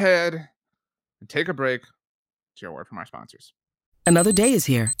go ahead and take a break to your word from our sponsors. Another day is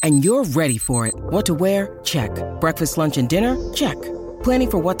here, and you're ready for it. What to wear? Check. Breakfast, lunch, and dinner? Check.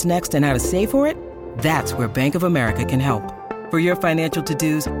 Planning for what's next and how to save for it? That's where Bank of America can help. For your financial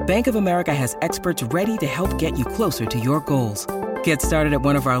to-dos, Bank of America has experts ready to help get you closer to your goals. Get started at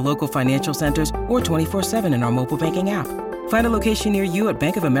one of our local financial centers or 24/7 in our mobile banking app. Find a location near you at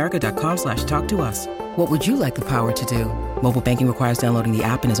bankofamerica.com/talktous. What would you like the power to do? Mobile banking requires downloading the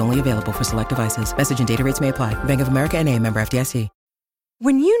app and is only available for select devices. Message and data rates may apply. Bank of America N.A., member FDIC.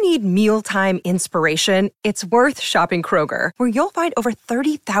 When you need mealtime inspiration, it's worth shopping Kroger, where you'll find over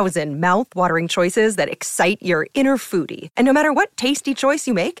 30,000 mouthwatering choices that excite your inner foodie. And no matter what tasty choice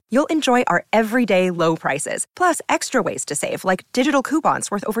you make, you'll enjoy our everyday low prices, plus extra ways to save, like digital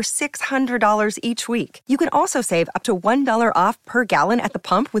coupons worth over $600 each week. You can also save up to $1 off per gallon at the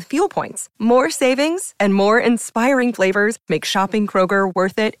pump with fuel points. More savings and more inspiring flavors make shopping Kroger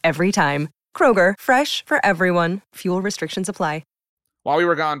worth it every time. Kroger, fresh for everyone. Fuel restrictions apply. While we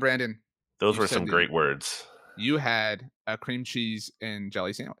were gone, Brandon, Those you were said some that great words. you had a cream cheese and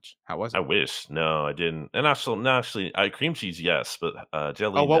jelly sandwich. How was I it? wish. No, I didn't. And actually, no, actually, I cream cheese, yes, but Oh,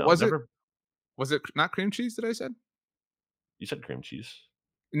 jelly, what no. was it? Never. Was it not cream cheese that I said? You said cream cheese.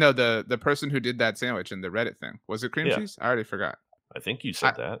 No, the person who did that sandwich in the Reddit thing. Was it cream Yeah, cheese? I already forgot. I think you I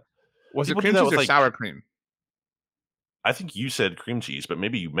said that. Was it People do cream that cheese with or like. sour cream? I think you said cream cheese, but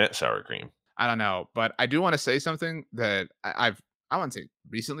maybe you meant sour cream. I don't know, but I do wanna say something that I wouldn't say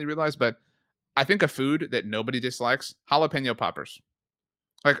recently realized, but I think a food that nobody dislikes, jalapeno poppers.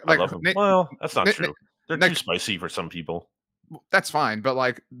 Like I like, love them. na Well, that's not na na true. They're too like spicy for some people. that's fine, but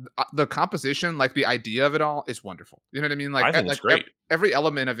like the composition, like the idea of it all is wonderful. You know what I mean? Like I think it's great. every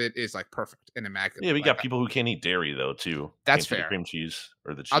element of it is like perfect and Yeah, immaculate. we Like got people who can't eat dairy though too. that's Can't do the fair. cream cheese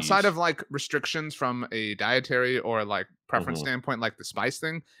or the Outside cheese. of like restrictions from a dietary or like preference Hmm. standpoint, like the spice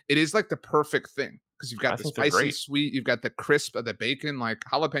thing, it is like the perfect thing because you've I got the think they're spicy, great. sweet, you've got the crisp of the bacon. Like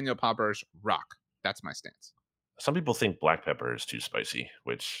jalapeno poppers rock. That's my stance. Some people think black pepper is too spicy,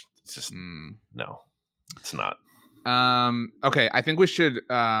 which it's just Mm. no, it's not. Okay, I think we should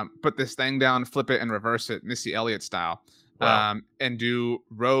put this thing down, flip it, and reverse it, Missy Elliott style. Wow. And do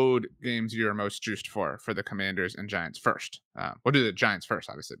road games you're most juiced for the Commanders and Giants first. We'll do the Giants first,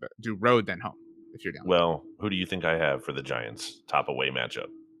 obviously, but do road then home if you're down with that. Well, who do you think I have for the Giants top away matchup?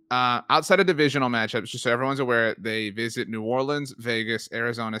 Outside of divisional matchups, just so everyone's aware, they visit New Orleans, Vegas,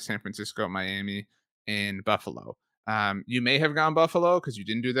 Arizona, San Francisco, Miami, and Buffalo. You may have gone Buffalo because you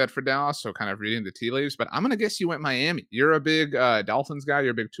didn't do that for Dallas, so kind of reading the tea leaves. But I'm gonna guess you went Miami. You're a big Dolphins guy.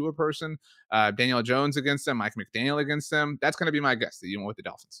 You're a big Tua person. Daniel Jones against them, Mike McDaniel against them. That's gonna be my guess that you went with the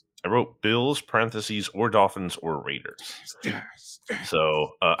Dolphins. I wrote Bills, parentheses, or Dolphins or Raiders. Yes. So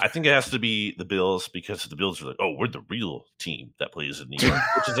I think it has to be the Bills because the Bills are like, oh, we're the real team that plays in New York,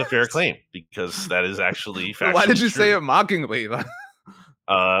 which is a fair claim because that is actually factually Why did you true. say it mockingly? But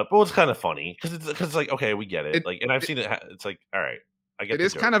it's kind of funny because it's like, okay, we get it. It- Like, and I've seen it. It's like, all right, I get it the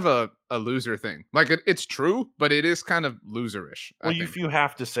is joke. kind of a loser thing. Like it's true, but it is kind of loserish. I Well, think. if you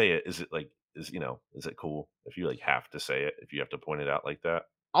have to say it, is it like is it cool if you like have to say it if you have to point it out like that?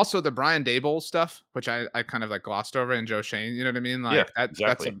 Also, the Brian Dable stuff, which I kind of like glossed over, and Joe Shane, you know what I mean? Yeah, Like that's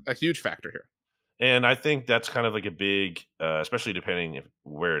exactly. a huge factor here. And I think that's kind of like a big, especially depending if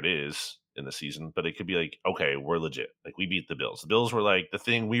where it is in the season. But it could be like, okay, we're legit. Like we beat the Bills. The Bills were like the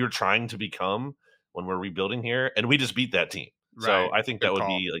thing we were trying to become when we're rebuilding here, and we just beat that team. So Right. I think that Good would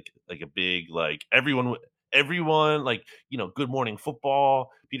call. be like a big like everyone like Good Morning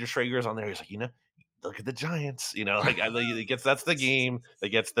Football. Peter Schrager's on there. He's like, look at the Giants. Like I like it gets that's the game that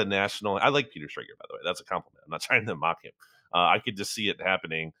gets the national. I like Peter Schrager by the way. That's a compliment. I'm not trying to mock him. I could just see it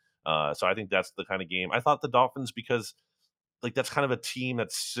happening so I think that's the kind of game. I thought the Dolphins because like that's kind of a team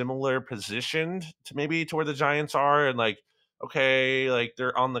that's similar positioned to maybe to where the Giants are, and like okay, like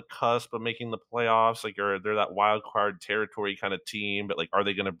they're on the cusp of making the playoffs, like or they're that wild card territory kind of team, but like are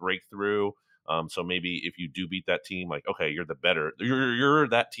they going to break through? So maybe if you do beat that team, like okay, you're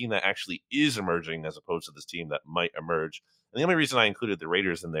that team that actually is emerging as opposed to this team that might emerge. And the only reason I included the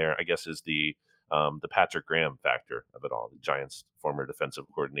Raiders in there, I guess, is the Patrick Graham factor of it all. The Giants' former defensive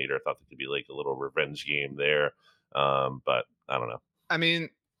coordinator. I thought there could be like a little revenge game there, but I don't know. I mean,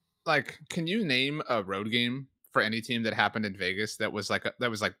 like, can you name a road game for any team that happened in Vegas that was like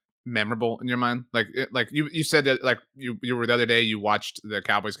memorable in your mind? Like you said that like you were the other day you watched the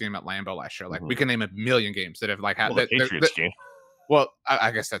Cowboys game at Lambeau last year. Like we Mhm. can name a million games that have like had Well, the that Patriots game. well,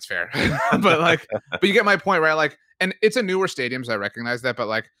 I guess that's fair. But you get my point, right? Like, and it's a newer stadium, so I recognize that. But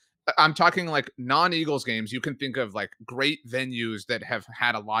like, I'm talking like non-Eagles games. You can think of like great venues that have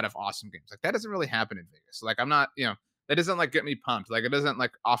had a lot of awesome games. Like that doesn't really happen in Vegas. Like I'm not, that doesn't like get me pumped. Like it doesn't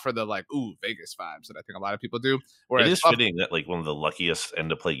like offer the like ooh Vegas vibes that I think a lot of people do. It Whereas is fitting that like one of the luckiest end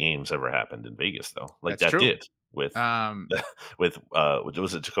to play games ever happened in Vegas, though. Like that's that true. did with Um, with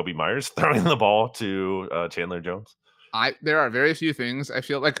was it Jacoby Myers throwing the ball to Chandler Jones? there are very few things I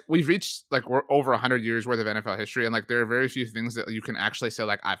feel like we've reached like we're over 100 years worth of NFL history, and like there are very few things that you can actually say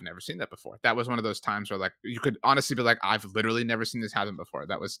like I've never seen that before. That was one of those times where like you could honestly be like I've literally never seen this happen before.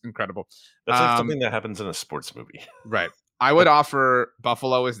 That was incredible. That's like Um, something that happens in a sports movie. right. I would offer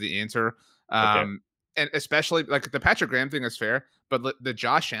Buffalo as the answer. Okay. And especially like the Patrick Graham thing is fair, but the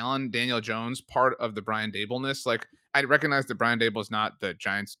Josh Allen, Daniel Jones part of the Brian Dable-ness, like I recognize that Brian Dable is not the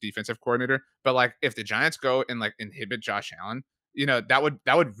Giants defensive coordinator, but like if the Giants go and like inhibit Josh Allen, that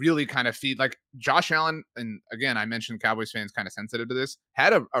would really kind of feed like Josh Allen. And again, I mentioned Cowboys fans kind of sensitive to this,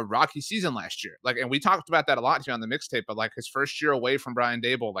 had a rocky season last year. Like, and we talked about that a lot here on the mixtape, but like his first year away from Brian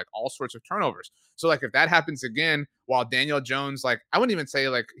Dable, like all sorts of turnovers. So like if that happens again, while Daniel Jones, like I wouldn't even say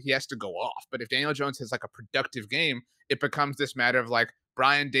like he has to go off, but if Daniel Jones has like a productive game, it becomes this matter of like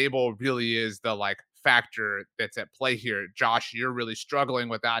Brian Dable really is the like factor that's at play here. Josh, you're really struggling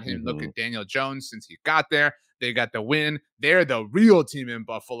without him. Look Mhm. at Daniel Jones since he got there. They got the win. They're the real team in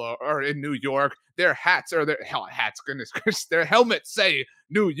Buffalo or in New York. Their hats are their hats, goodness gracious. Their helmets say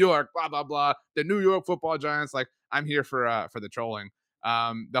New York, blah, blah, blah. The New York football giants. Like, I'm here for the trolling.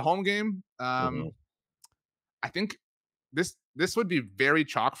 The home game, Mhm. I think this would be very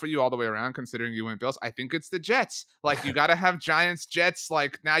chalk for you all the way around, considering you went Bills. I think it's the Jets. Like you got to have Giants Jets.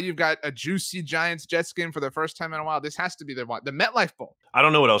 Like now you've got a juicy Giants Jets game for the first time in a while. This has to be the one, the MetLife Bowl. I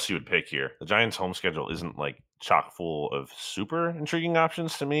don't know what else you would pick here. The Giants' home schedule isn't like chock full of super intriguing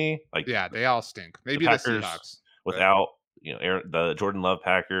options to me. Like Yeah, they all stink. the Maybe the Packers Seahawks, but without the Jordan Love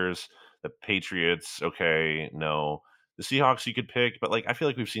Packers, the Patriots. Okay, no, the Seahawks you could pick, but like I feel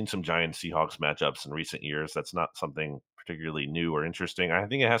like we've seen some Giants Seahawks matchups in recent years. That's not something particularly new or interesting. I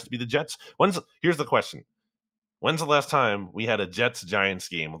think it has to be the Jets. Here's the question: When's the last time we had a Jets Giants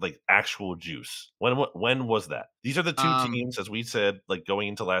game with like actual juice? When was that? These are the two Um, teams, as we said, like going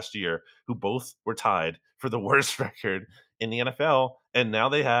into last year, who both were tied for the worst record in the NFL, and now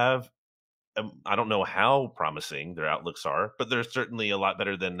they have. I don't know how promising their outlooks are, but they're certainly a lot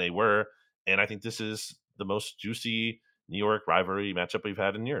better than they were. And I think this is the most juicy New York rivalry matchup we've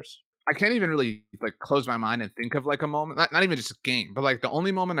had in years. I can't even really like close my mind and think of like a moment, not even just a game, but like the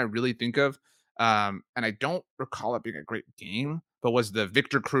only moment I really think of, and I don't recall it being a great game, but was the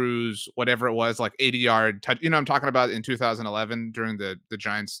Victor Cruz, whatever it was, like 80-yard touch. I'm talking about in 2011 during the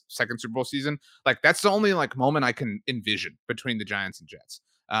Giants' second Super Bowl season. Like that's the only like moment I can envision between the Giants and Jets.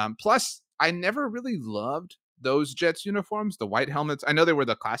 Plus, I never really loved those Jets uniforms, the white helmets. I know they were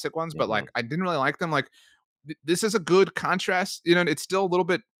the classic ones, but Mhm. like I didn't really like them. Like this is a good contrast. It's still a little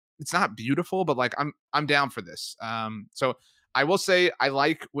bit. It's not beautiful, but like I'm down for this. So I will say I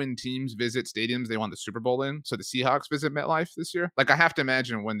like when teams visit stadiums they want the Super Bowl in. So the Seahawks visit MetLife this year. Like I have to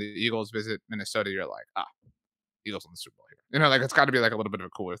imagine when the Eagles visit Minnesota, you're like, Eagles on the Super Bowl here. Like it's got to be like a little bit of a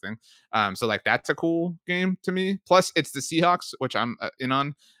cooler thing. So like that's a cool game to me. Plus it's the Seahawks, which I'm in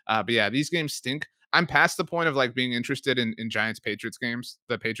on. But yeah, these games stink. I'm past the point of like being interested in Giants Patriots games.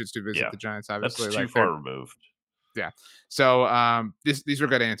 The Patriots do visit Yeah, the Giants, that's obviously. too Like they're far removed. yeah. So these were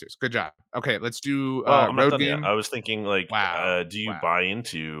good answers. Good job. Okay, let's do Well, I'm not road done yet. game. I was thinking, like, Wow. do you Wow. buy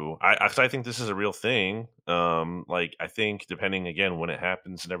into? I think this is a real thing. Like, I think depending again when it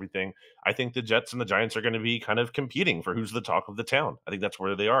happens and everything, I think the Jets and the Giants are going to be kind of competing for who's the talk of the town. I think that's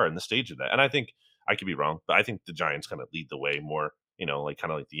where they are in the stage of that. And I think I could be wrong, but I think the Giants kind of lead the way more. Like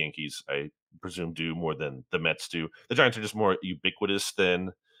kind of like the Yankees, I presume, do more than the Mets do. The Giants are just more ubiquitous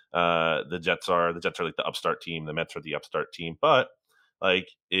than the Jets are. The Jets are like the upstart team. The Mets are the upstart team, but like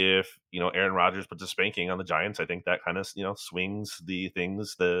if Aaron Rodgers puts a spanking on the Giants, I think that kind of swings the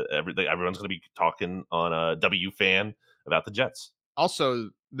things. Everyone's going to be talking on a W fan about the Jets. Also,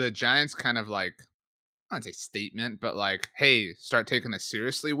 the Giants kind of like I don't say statement, but like, hey, start taking this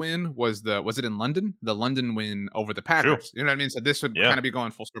seriously win was it in London? The London win over the True. Packers. You know what I mean? So this would Yeah. kind of be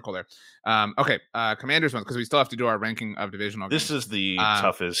going full circle there. Okay, Commanders ones because we still have to do our ranking of divisional This games. is the Um,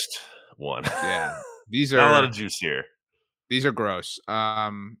 toughest one. yeah, these Not a lot of are juice here. these are gross.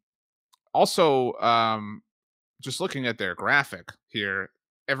 Also, just looking at their graphic here,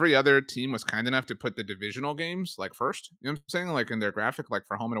 every other team was kind enough to put the divisional games like first. You know what I'm saying? Like in their graphic, like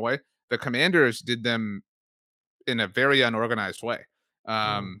for home and away. The Commanders did them in a very unorganized way. Mm.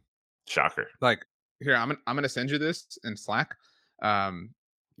 Um, Shocker. like here, I'm gonna send you this in Slack. Um,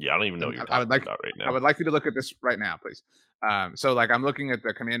 Yeah, I don't even know what and you're I would talking like about right I now. would like you to look at this right now, please. So like I'm looking at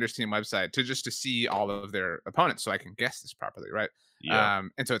the Commanders team website to see all of their opponents so I can guess this properly, right? Yeah.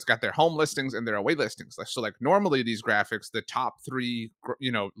 And so it's got their home listings and their away listings. Like so, like normally these graphics, the top three,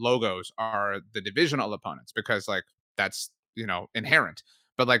 logos are the divisional opponents because like that's inherent.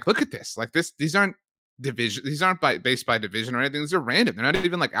 But like, look at this. Like these aren't division. These aren't based by division or anything. These are random. They're not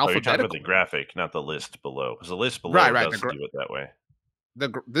even like Oh, you're talking about alphabetical. the graphic, not the list below, because the list Right, below right. does do it that way.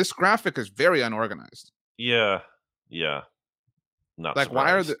 This graphic is very unorganized. Yeah. Yeah. Not Like,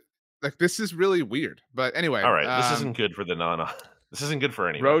 why are surprised. the like this is really weird. But anyway, All right, this isn't good for the non. This isn't good for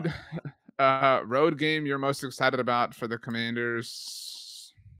anyone. road road game you're most excited about for the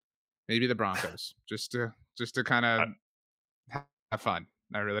Commanders, maybe the Broncos. Just to kind of I, have fun.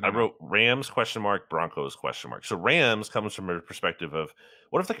 I really I don't know. wrote Rams question mark Broncos question mark. So Rams comes from a perspective of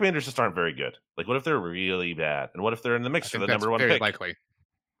what if the Commanders just aren't very good? Like what if they're really bad? And what if they're in the I mix for think the that's number one very pick? likely.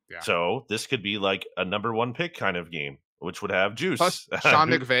 Yeah. So this could be like a number one pick kind of game, which would have Plus juice.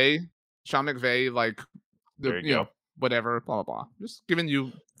 Sean McVay, like the There you go. whatever, blah blah blah. Just giving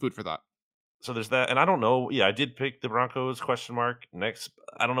you food for thought. So there's that, and I don't know. Yeah, I did pick the Broncos question mark next.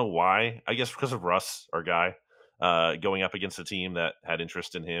 I don't know why. I guess because of Russ, our guy, going up against a team that had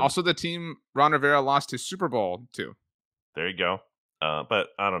interest in him. Also, the team Ron Rivera lost his Super Bowl to. There you go. But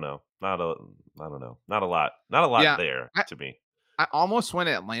I don't know. I don't know. Not a lot. Not a lot Yeah, there I, to me. I almost went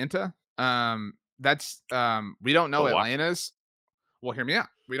Atlanta. That's we don't know But why? Atlanta's. Well, hear me out.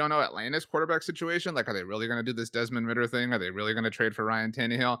 We don't know Atlanta's quarterback situation. Like, are they really going to do this Desmond Ritter thing? Are they really going to trade for Ryan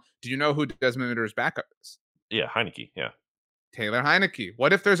Tannehill? Do you know who Desmond Ritter's backup is? Yeah, Heineke. Yeah. Taylor Heineke.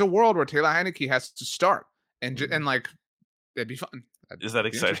 What if there's a world where Taylor Heineke has to start Mm. and like it'd be fun. That'd Is that be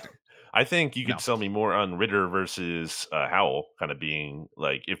exciting? interesting. I think you No. could sell me more on Ritter versus Howell, kind of being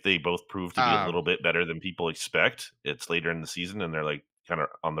like if they both prove to be a little Um, bit better than people expect. It's later in the season and they're like kind of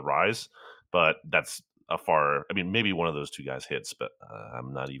on the rise, but that's a far. I mean, maybe one of those two guys hits, but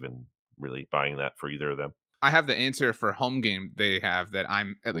I'm not even really buying that for either of them. I have the answer for home game they have that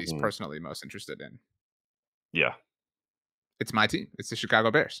I'm at least Hmm. personally most interested in. Yeah, It's my team. It's the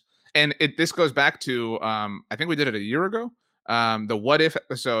Chicago Bears. And this goes back to I think we did it a year ago. The what if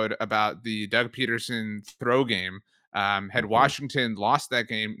episode about the Doug Peterson throw game. Had Mhm. Washington lost that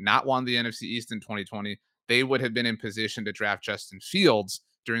game, not won the NFC East in 2020, they would have been in position to draft Justin Fields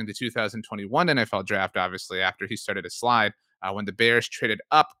during the 2021 NFL draft, obviously, after he started to slide. When the Bears traded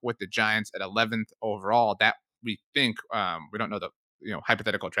up with the Giants at 11th overall, that we think, we don't know the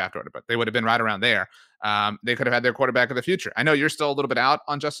hypothetical draft order, but they would have been right around there. They could have had their quarterback of the future. I know you're still a little bit out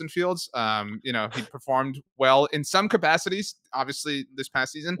on Justin Fields. He performed well in some capacities, obviously, this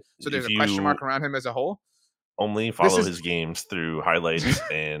past season. So there's If a question you mark around him as a whole. only This follow is his games through highlights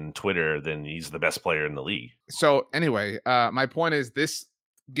and Twitter, then he's the best player in the league. so anyway, my point is this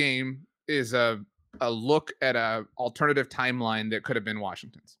game is a look at a alternative timeline that could have been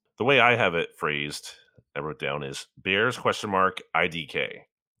Washington's. The way I have it phrased, I wrote down is Bears question mark IDK.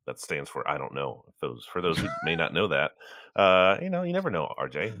 That stands for I don't know. For those who may not know that, you never know,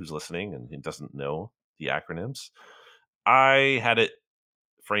 RJ, who's listening and doesn't know the acronyms. I had it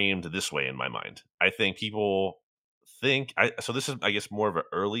framed this way in my mind. I think people so this is I guess more of an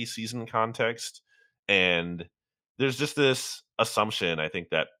early season context, and there's just this assumption I think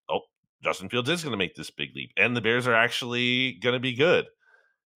that Justin Fields is going to make this big leap and the Bears are actually going to be good.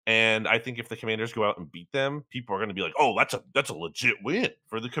 And I think if the Commanders go out and beat them, people are going to be like, "Oh, that's a legit win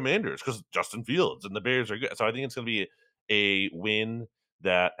for the Commanders because Justin Fields and the Bears are good." So I think it's going to be a win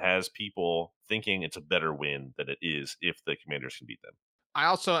that has people thinking it's a better win than it is if the Commanders can beat them. I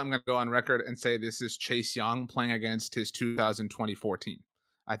also am going to go on record and say this is Chase Young playing against his 2024 team.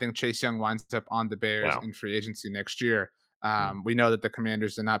 I think Chase Young winds up on the Bears Wow. in free agency next year. Hmm. We know that the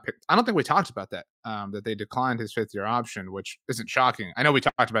Commanders did not pick. I don't think we talked about that. That they declined his fifth-year option, which isn't shocking. I know we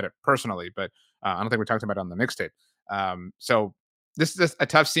talked about it personally, but I don't think we talked about it on the mixtape. So this is a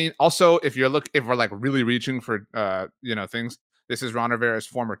tough scene. Also, if we're like really reaching for things, this is Ron Rivera's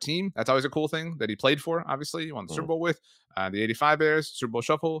former team. That's always a cool thing that he played for. Obviously, he won the Super Bowl with the '85 Bears, Super Bowl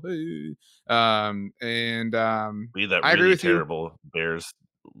shuffle. Hey. We had that I agree really with you. terrible Bears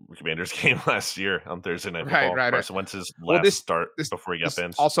Commanders game last year on Thursday Night Right, Football. right, right. Carson Wentz's Well, last this start this before he got this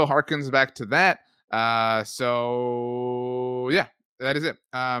benched. also harkens back to that. So yeah, that is it.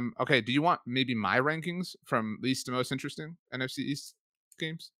 Okay, do you want maybe my rankings from least to most interesting NFC East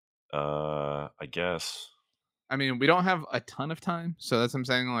games? I guess. I mean, we don't have a ton of time, so that's what I'm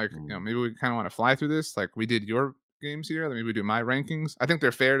saying. Like, Mm. maybe we kind of want to fly through this. Like, we did your games here. Then maybe we do my rankings. I think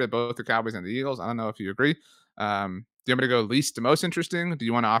they're fair to both the Cowboys and the Eagles. I don't know if you agree. Do you want me to go least to most interesting? Do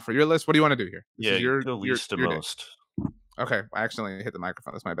you want to offer your list? What do you want to do here? This Yeah, is your go your least to your day. most. Okay, I accidentally hit the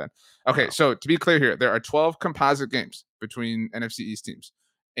microphone. That's my bad. Okay, Wow. so to be clear here, there are 12 composite games between NFC East teams,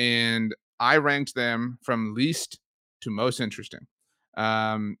 and I ranked them from least to most interesting.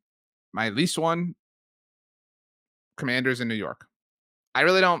 Um, my least one, Commanders in New York. I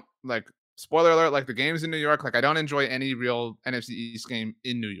really don't like spoiler alert, like the games in New York, like I don't enjoy any real NFC East game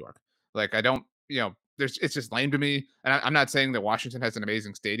in New York. Like I don't, there's it's just lame to me. And I'm not saying that Washington has an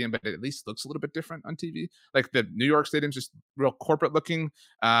amazing stadium, but it at least looks a little bit different on TV. Like the New York stadium's just real corporate looking.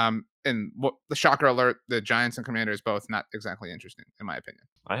 And what the shocker alert, the Giants and Commanders both not exactly interesting, in my opinion.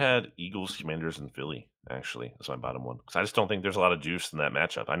 I had Eagles, Commanders, and Philly, actually. That's my bottom one. Because I just don't think there's a lot of juice in that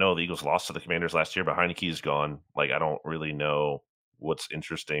matchup. I know the Eagles lost to the Commanders last year, but Heineke is gone. Like, I don't really know what's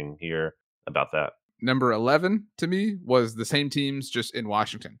interesting here about that. Number 11 to me was the same teams just in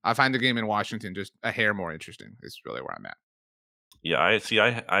Washington. I find the game in Washington just a hair more interesting, is really where I'm at. Yeah, I see.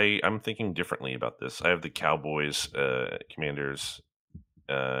 I'm thinking differently about this. I have the Cowboys, Commanders,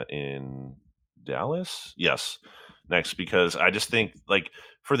 in Dallas. Yes, next because I just think like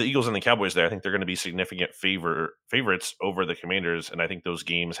for the Eagles and the Cowboys, there I think they're going to be significant favorites over the Commanders, and I think those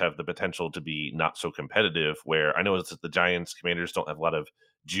games have the potential to be not so competitive. Where I know it's that the Giants, Commanders don't have a lot of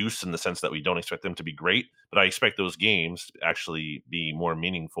juice in the sense that we don't expect them to be great, but I expect those games to actually be more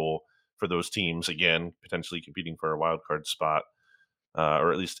meaningful for those teams. Again, potentially competing for a wild card spot,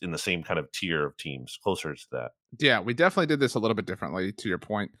 or at least in the same kind of tier of teams, closer to that. Yeah, we definitely did this a little bit differently to your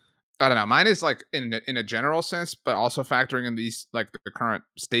point. I don't know. Mine is like in a general sense, but also factoring in these like the current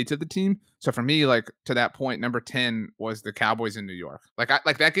states of the team. So for me, like to that point, number 10 was the Cowboys in New York. Like I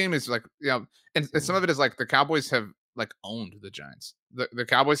like that game is like, and some of it is like the Cowboys have like owned the Giants. The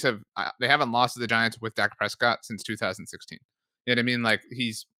Cowboys have they haven't lost to the Giants with Dak Prescott since 2016. You know what I mean? Like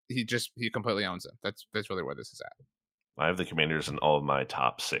he completely owns them. That's really where this is at. I have the Commanders in all of my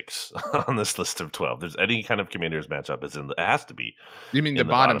top 6 on this list of 12. There's any kind of Commanders matchup is it has to be You mean the in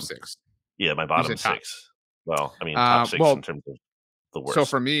the bottom bottom. 6? Yeah, my You bottom said top. 6. Well, I mean, top 6 in Well, terms of the so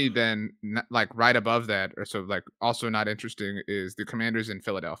worst. for me, then, like right above that, or so like also not interesting is the Commanders in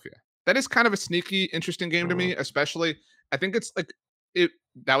Philadelphia. That is kind of a sneaky, interesting game to Mm, me, especially. I think it's like it.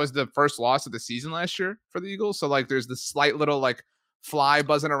 that was the first loss of the season last year for the Eagles. So like, there's this slight little like fly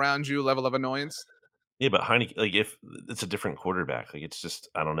buzzing around you level of annoyance. Yeah, but Heineke, like if it's a different quarterback, like it's just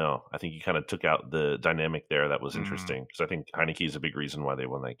I don't know. I think you kind of took out the dynamic there that was Mm. interesting because I think Heineke is a big reason why they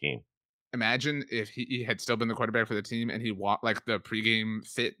won that game. Imagine if he had still been the quarterback for the team and he walked like the pregame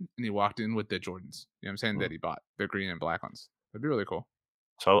fit and he walked in with the Jordans. You know what I'm saying? Mm. That he bought the green and black ones. That'd be really cool.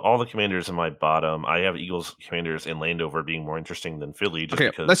 So all the Commanders in my bottom, I have Eagles, Commanders, and Landover being more interesting than Philly, just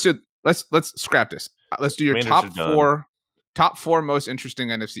Okay, let's because do let's scrap this. Let's do your Commanders are done. top four most interesting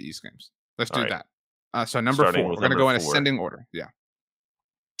NFC East games. Let's All do right, that. So number starting 4, with we're gonna number go in 4. ascending order. Yeah.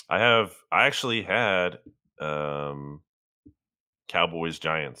 I actually had um, Cowboys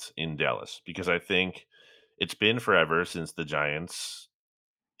Giants in Dallas because I think it's been forever since the Giants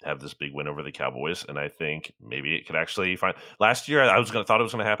have this big win over the Cowboys, and I think maybe it could actually find. Last year, I was gonna thought it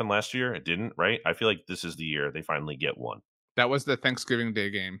was gonna happen last year. It didn't, right? I feel like this is the year they finally get one. That was the Thanksgiving Day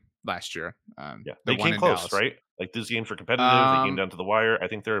game last year. Yeah, The they one came in close, Dallas. right? Like these games were competitive. They came Um, down to the wire. I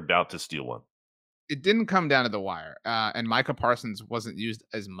think they're about to steal one. it didn't come down to the wire. And Micah Parsons wasn't used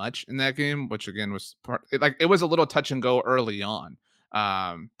as much in that game, which again was it was a little touch and go early on.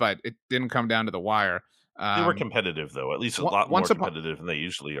 But it didn't come down to the wire. They were Um, competitive, though. At least a lot more once upon competitive than they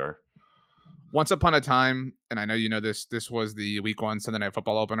usually are. Once upon a time, and I know you know this, this was the week 1 Sunday Night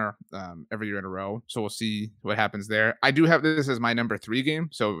Football opener every year in a row. So we'll see what happens there. I do have this as my number 3 game,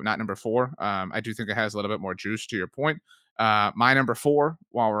 so not number 4. I do think it has a little bit more juice to your point. My number 4,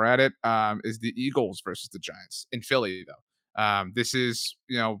 while we're at it, is the Eagles versus the Giants in Philly, though. This is,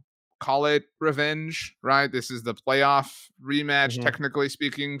 call it revenge, right? This is the playoff rematch, Mhm. technically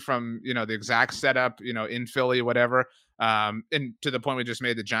speaking, from, the exact setup, in Philly, whatever. And to the point we just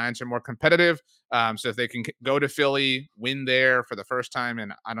made, the Giants are more competitive. So if they can go to Philly, win there for the first time,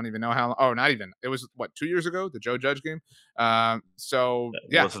 and I don't even know how. Oh, not even. It was what 2 years ago, the Joe Judge game. So It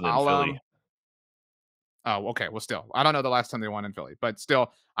yeah, wasn't in I'll. Philly. Oh, okay. Well, still, I don't know the last time they won in Philly, but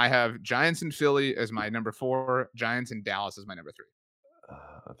still, I have Giants in Philly as my number 4. Giants in Dallas as my number 3.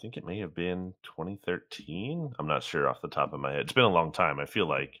 I think it may have been 2013. I'm not sure off the top of my head. It's been a long time, I feel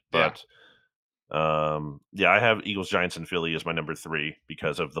like. Yeah. But yeah, I have Eagles, Giants, and Philly as my number 3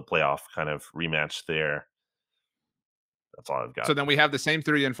 because of the playoff kind of rematch there. That's all I've So got. then we have the same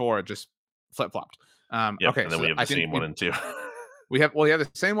 3 and 4, just flip flopped. Yep, Okay, and then so we have I the think same 1 and 2 we have the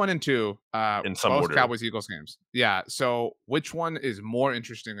same 1 and 2, in some both order. Cowboys Eagles games. Yeah. So which one is more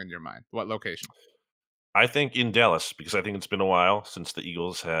interesting in your mind? What location? I think in Dallas because I think it's been a while since the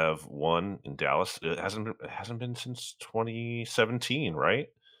Eagles have won in Dallas. It hasn't been since 2017, right?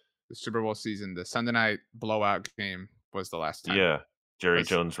 The Super Bowl season, the Sunday night blowout game was the last time. Yeah, Jerry Was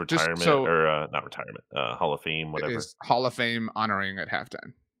Jones just retirement so or not retirement, Hall of Fame, whatever. is Hall of Fame honoring at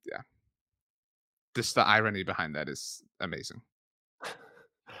halftime. Yeah. Just the irony behind that is amazing.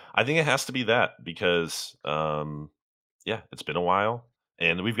 I think it has to be that because, yeah, it's been a while,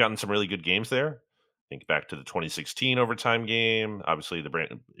 and we've gotten some really good games there. Think back to the 2016 overtime game. Obviously, the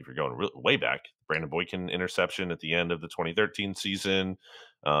Brandon, if you're going way back, Brandon Boykin interception at the end of the 2013 season.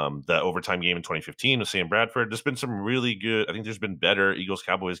 The overtime game in 2015 with Sam Bradford. There's been some really good. I think there's been better Eagles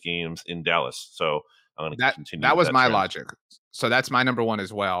Cowboys games in Dallas. So I'm going to That continue that with was that my trend. logic. So that's my number 1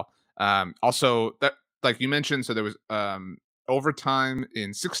 as well. Also that like you mentioned, so there was overtime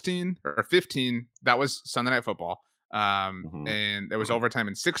in 16 or 15. That was Sunday Night Football. Hmm. And there was overtime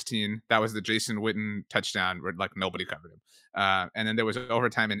in 16. That was the Jason Witten touchdown where like nobody covered him. And then there was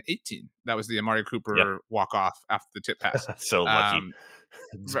overtime in 18. That was the Amari Yeah, Cooper walk off after the tip pass. so lucky. Um,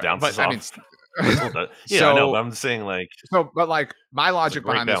 It just but bounces I mean, off. Still does. Yeah, I know, but so I'm just saying, like, but like my it's a logic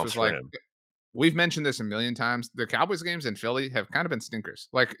great behind this bounce was for like him. we've mentioned this a million times. The Cowboys games in Philly have kind of been stinkers.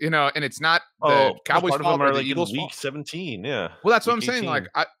 Like, and it's not the Oh, a Cowboys' part of them fault or are the like in Eagles' week fault. 17, yeah, Well, that's what I'm week saying. Like,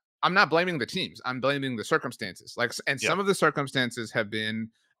 18. I'm not blaming the teams. I'm blaming the circumstances. Like, and Yeah. some of the circumstances have been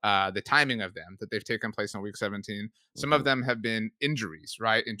the timing of them that they've taken place in week 17. Some of Mhm, them have been injuries,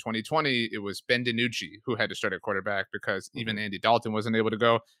 right? In 2020, it was Ben DiNucci who had to start at quarterback because even mhm. Andy Dalton wasn't able to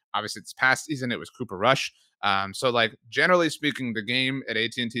go. Obviously, this past season, it was Cooper Rush. So, like, generally speaking, the game at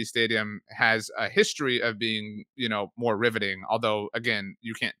AT&T Stadium has a history of being, more riveting. Although, again,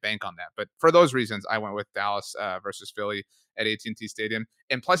 you can't bank on that. But for those reasons, I went with Dallas versus Philly at AT&T Stadium.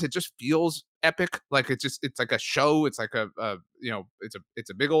 And plus, it just feels epic. Like it's like a show. It's like it's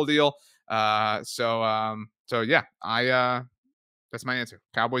a big old deal. So yeah, I that's my answer.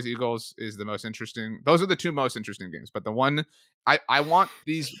 Cowboys Eagles is the most interesting. Those are the 2 most interesting games. But the one I want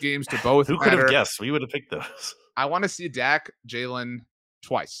these games to both Who could have matter. guessed? We would have picked those. I want to see Dak, Jalen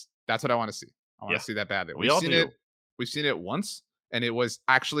twice. That's what I want to see. I want Yeah, to see that badly. we all do. We've seen it once, and it was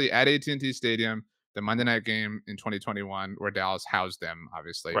actually at AT&T Stadium the Monday night game in 2021 where Dallas housed them.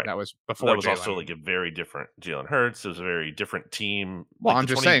 Obviously, Right. that was But that before was also Jalen. like a very different Jalen Hurts. It was a very different team. Well, Like I'm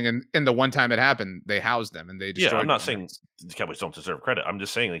the just 20 saying, in the one time it happened, they housed them and they Yeah, I'm destroyed not Jalen saying Hurts. the Cowboys don't deserve credit. I'm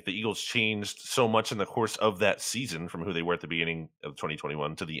just saying like the Eagles changed so much in the course of that season from who they were at the beginning of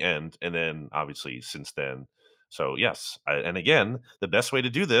 2021 to the end, and then obviously since then. So yes, and again, the best way to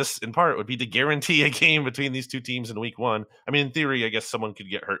do this in part would be to guarantee a game between these two teams in week one. I mean, in theory, I guess someone could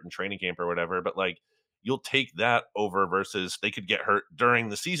get hurt in training camp or whatever, but like you'll take that over versus they could get hurt during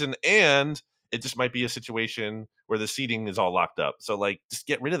the season, and it just might be a situation where the seating is all locked up. So like just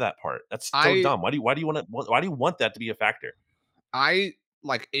get rid of that part. That's so I dumb. Why do you want that to be a factor? I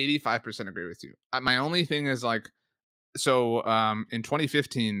like 85% agree with you. My only thing is like, so in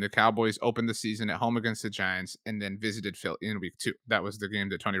 2015, the Cowboys opened the season at home against the Giants and then visited Phil in week 2. That was the game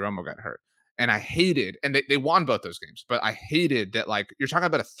that Tony Romo got hurt. And I hated, and they won both those games, but I hated that, like, you're talking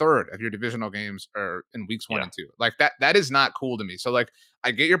about a third of your divisional games are in weeks 1 Yeah. and 2. Like that is not cool to me. So like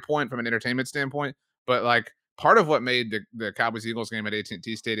I get your point from an entertainment standpoint, but like part of what made the Cowboys Eagles game at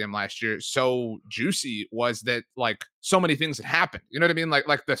AT&T Stadium last year so juicy was that like so many things had happened. You know what I mean?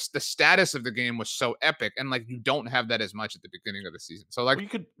 Like the status of the game was so epic, and like you don't have that as much at the beginning of the season. So like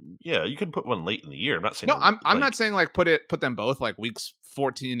Well, you could put one late in the year. I'm not no, saying I'm like, not saying like put them both like weeks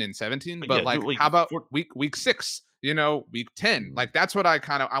 14 and 17, but but yeah, do like it like how about four. week 6, week 10. Like that's what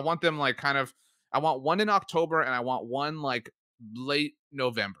I want them like kind of I want one in October and I want one like late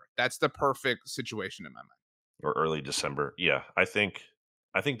November. That's the perfect situation in my mind. Or early December. Yeah, I think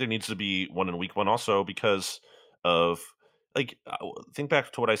there needs to be one in week one also because of like think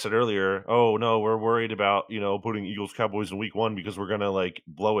back to what I said earlier. Oh no, we're worried about putting Eagles Cowboys in week one because we're gonna like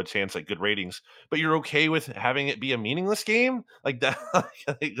blow a chance at good ratings. But you're okay with having it be a meaningless game like that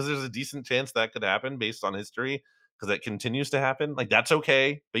because there's a decent chance that could happen based on history because that continues to happen. Like that's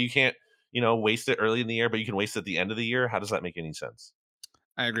okay, but you can't waste it early in the year, but you can waste it at the end of the year. How does that make any sense?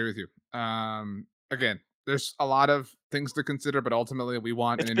 I agree with you. Again, there's a lot of things to consider, but ultimately we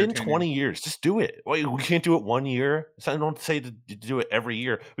want an It's been entertaining. 20 years. Just do it. Wait, we can't do it 1 year? So I don't say to do it every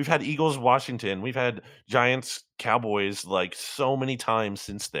year. We've had Eagles, Washington. We've had Giants, Cowboys, like, so many times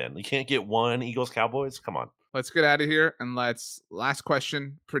since then. You can't get 1 Eagles, Cowboys? Come on. Let's get out of here and let's last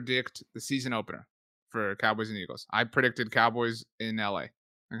question predict the season opener for Cowboys and Eagles. I predicted Cowboys in LA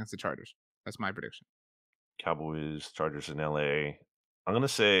against the Chargers. That's my prediction. Cowboys, Chargers in LA. I'm gonna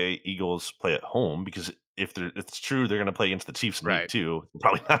say Eagles play at home because if it's true they're gonna play against the Chiefs in week Right. 2,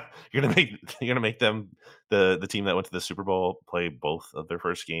 probably not you're gonna make them the team that went to the Super Bowl play both of their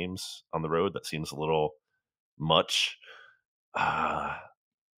first games on the road. That seems a little much. Uh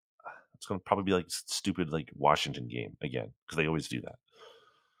It's gonna probably be like stupid like Washington game again because they always do that.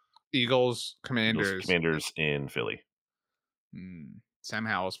 Eagles, Eagles Commanders. Commanders in Philly. Sam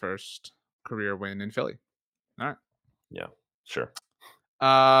Howell's first career win in Philly. All right. Yeah, sure.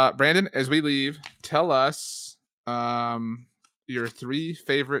 Brandon, as we leave, tell us your 3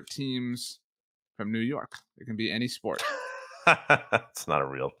 favorite teams from New York. It can be any sport. It's not a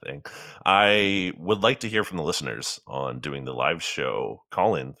real thing. I would like to hear from the listeners on doing the live show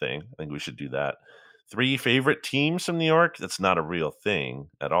call-in thing. I think we should do that. 3 favorite teams from New York. That's not a real thing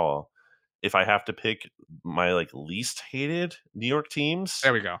at all. If I have to pick my like least hated New York teams,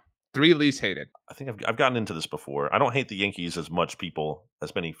 There we go. 3 least hated. I think I've gotten into this before. I don't hate the Yankees as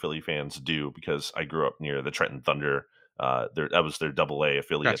many Philly fans do because I grew up near the Trenton Thunder. That was their Double A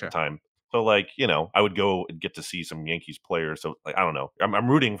affiliate at the Gotcha. time. So like I would go and get to see some Yankees players. So like I don't know, I'm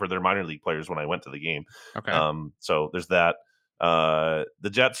rooting for their minor league players when I went to the game. Okay. So there's that. The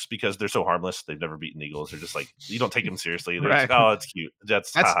Jets because they're so harmless. They've never beaten the Eagles. They're just like you don't take them seriously. They're just Right. like, oh, it's cute. The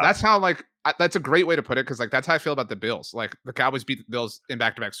Jets, haha. That's how like that's a great way to put it because like that's how I feel about the Bills. Like the Cowboys beat the Bills in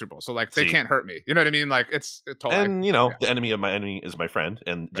back-to-back Super Bowls, so like they See, can't hurt me. You know what I mean? Like it's totally. and Yeah. the enemy of my enemy is my friend,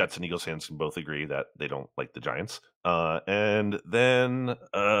 and Right. Jets and Eagles fans can both agree that they don't like the Giants. And then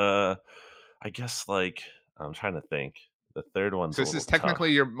I guess like I'm trying to think. The third one's So a this is little technically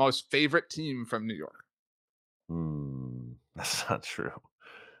tough. your most favorite team from New York. That's not true.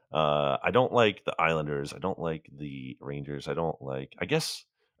 I don't like the Islanders. I don't like the Rangers. I don't like. I guess.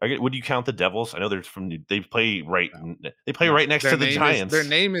 Would you count the Devils? I know they're from. They play right. No, They play no. right next to the Their Giants.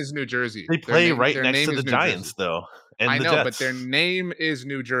 name is New Jersey. They Their play name right their next name to is the New Jersey. Giants, though, and I the know, but their Jets. name is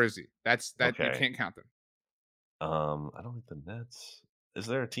New Jersey. That you Okay. can't count them. I don't like the Nets. Is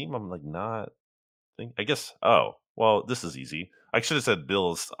there a team I'm like not think? I guess. Oh, well, this is easy. I should have said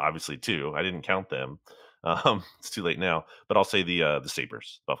Bills, obviously too. I didn't count them. It's too late now, but I'll say the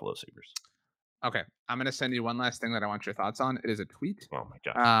Sabers, Buffalo Sabers. Okay, I'm gonna send you one last thing that I want your thoughts on. It is a tweet Oh my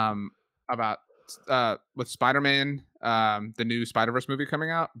gosh. um, about with Spider-Man, the new Spider-Verse movie coming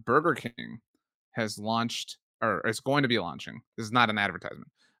out. Burger King has launched or is going to be launching. This is not an advertisement.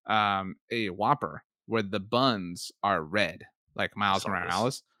 A Whopper where the buns are red, like I Miles saw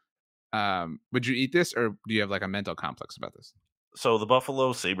this. Morales. Would you eat this, or do you have like a mental complex about this? So the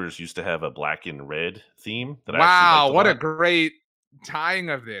Buffalo Sabres used to have a black and red theme that I actually liked Wow, a what a lot. great tying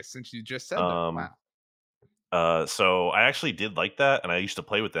of this since you just said that. Um, Wow. so I actually did like that, and I used to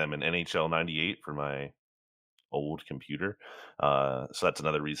play with them in NHL '98 for my old computer. So that's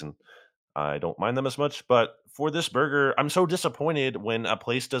another reason I don't mind them as much. But for this burger, I'm so disappointed when a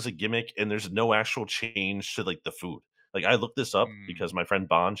place does a gimmick and there's no actual change to like the food. Like I looked this up because Mm. my friend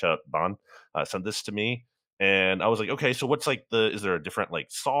Bon, shout out Bon, sent this to me, and I was like, okay, so what's like the? Is there a different like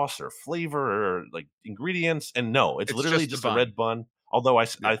sauce or flavor or like ingredients? And no, it's It's literally just the just a bun. red bun. Although I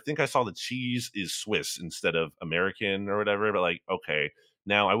Yeah. think I saw the cheese is Swiss instead of American or whatever. But like, okay,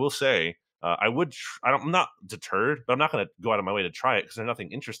 now I will say I'm not deterred, but I'm not going to go out of my way to try it because there's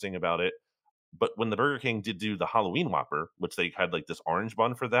nothing interesting about it. But when the Burger King did do the Halloween Whopper, which they had like this orange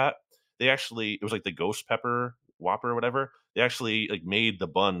bun for that, they actually it was like the ghost pepper Whopper or whatever. They actually like made the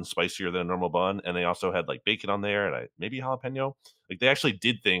bun spicier than a normal bun, and they also had like bacon on there and maybe jalapeno. Like they actually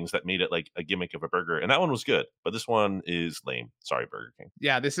did things that made it like a gimmick of a burger, and that one was good. But this one is lame. Sorry, Burger King.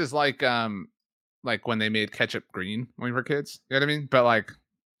 Yeah, this is like when they made ketchup green when we were kids. You know what I mean? But like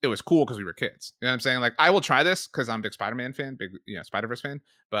it was cool because we were kids. You know what I'm saying? Like I will try this because I'm a big Spider-Man fan, big Spider-Verse fan.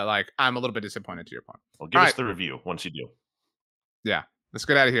 But like I'm a little bit disappointed to your point. Well, All give us right. the review once you do. Yeah. Let's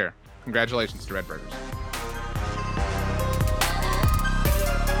get out of here. Congratulations to Red Burgers.